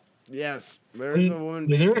 Yes. Yes, there's a woman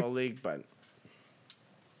baseball league, but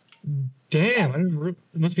damn, it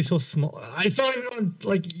must be so small. I thought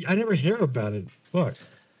I never hear about it. Fuck.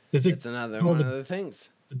 It's another one of the things.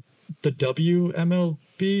 The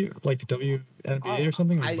WMLB, like the WNBA or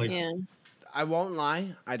something? I won't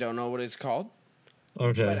lie. I don't know what it's called.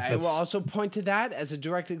 Okay. But I will also point to that as a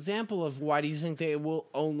direct example of why do you think they will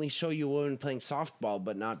only show you women playing softball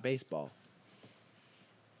but not baseball?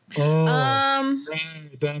 Oh,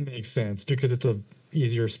 that makes sense because it's a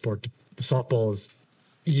easier sport. Softball is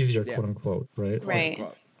easier, quote unquote, right? Right.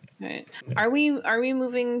 Right. Are we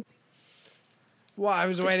moving? Well, I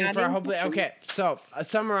was waiting for hopefully. Okay, so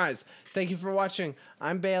summarize. Thank you for watching.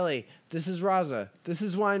 I'm Bailey. This is Raza. This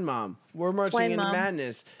is Wine Mom. We're marching into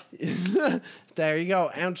madness. There you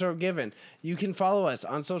go. Outro given. You can follow us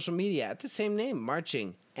on social media at the same name,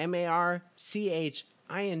 Marching, MARCHING,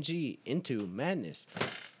 into madness,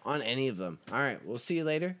 on any of them. All right, we'll see you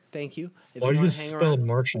later. Thank you. Why do you spell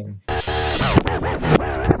marching?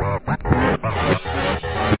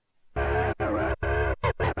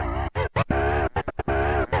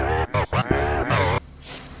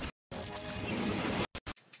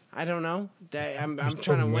 I don't know. I'm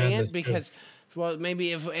trying to wing it because, well,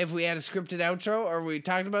 maybe if we had a scripted outro or we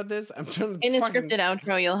talked about this, I'm trying to. In a scripted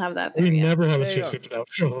outro, you'll have that. We never have a scripted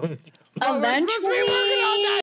outro. Eventually.